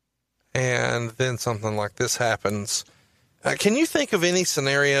 and then something like this happens. Can you think of any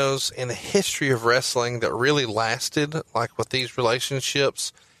scenarios in the history of wrestling that really lasted, like with these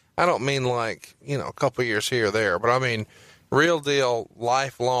relationships? I don't mean like, a couple years here or there, but I mean real deal,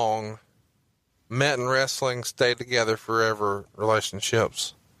 lifelong, met in wrestling, stayed together forever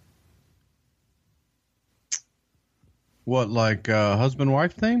relationships. What, like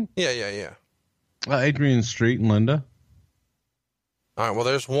husband-wife thing? Yeah. Adrian Street and Linda. All right, well,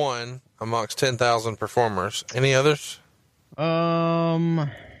 there's one amongst 10,000 performers. Any others?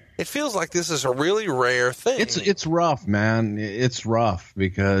 It feels like this is a really rare thing. It's rough, man. It's rough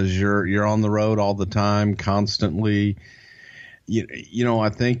because you're on the road all the time, constantly. I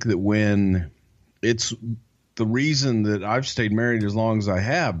think that when it's the reason that I've stayed married as long as I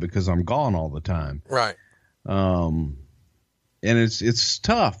have, because I'm gone all the time. Right. And it's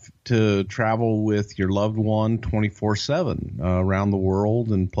tough to travel with your loved one 24/7 around the world,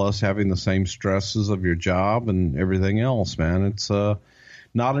 and plus having the same stresses of your job and everything else, man. It's not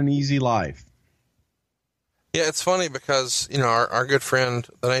an easy life. Yeah, it's funny because, you know, our good friend,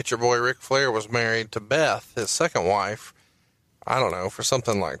 the Nature Boy Ric Flair, was married to Beth, his second wife, I don't know, for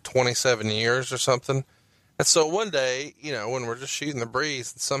something like 27 years or something. And so one day, you know, when we're just shooting the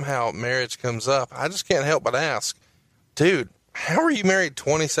breeze and somehow marriage comes up, I just can't help but ask, dude, how are you married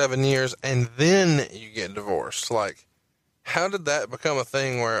 27 years and then you get divorced? Like, how did that become a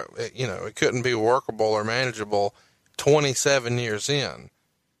thing where, it couldn't be workable or manageable 27 years in?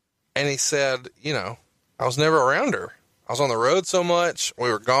 And he said, I was never around her. I was on the road so much. We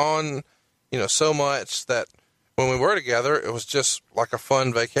were gone, so much that when we were together, it was just like a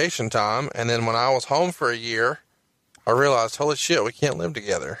fun vacation time. And then when I was home for a year, I realized, holy shit, we can't live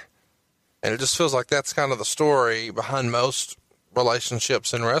together. And it just feels like that's kind of the story behind most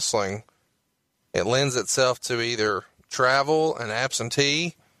relationships in wrestling. It lends itself to either travel and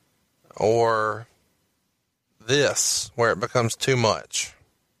absentee or this, where it becomes too much.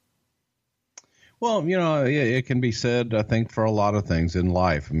 Well, it can be said, I think, for a lot of things in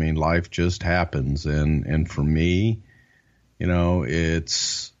life. I mean, life just happens. And for me,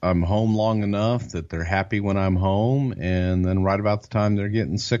 I'm home long enough that they're happy when I'm home. And then right about the time they're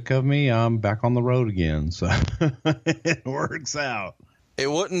getting sick of me, I'm back on the road again. So it works out.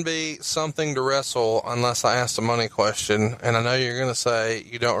 It wouldn't be something to wrestle unless I asked a money question. And I know you're going to say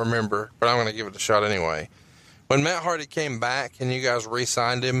you don't remember, but I'm going to give it a shot anyway. When Matt Hardy came back and you guys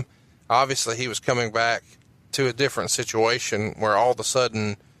re-signed him, obviously he was coming back to a different situation where all of a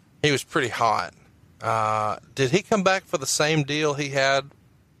sudden he was pretty hot. Did he come back for the same deal he had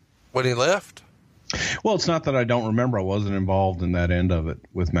when he left? Well, it's not that I don't remember. I wasn't involved in that end of it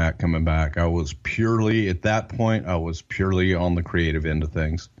with Matt coming back. At that point, I was purely on the creative end of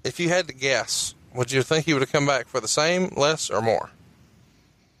things. If you had to guess, would you think he would have come back for the same, less, or more?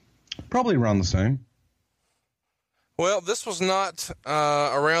 Probably around the same. Well, this was not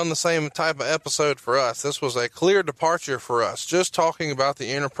around the same type of episode for us. This was a clear departure for us, just talking about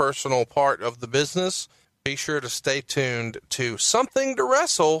the interpersonal part of the business. Be sure to stay tuned to Something to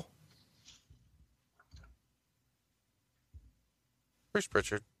Wrestle. Bruce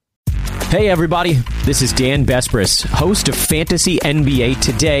Pritchard. Hey everybody, this is Dan Bespris, host of Fantasy NBA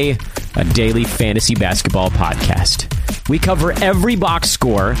Today, a daily fantasy basketball podcast. We cover every box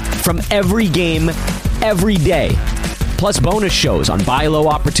score from every game, every day. Plus bonus shows on buy low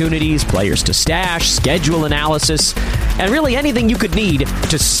opportunities, players to stash, schedule analysis, and really anything you could need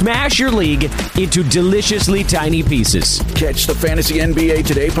to smash your league into deliciously tiny pieces. Catch the Fantasy NBA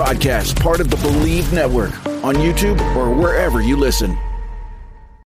Today podcast, part of the Believe Network, on YouTube or wherever you listen.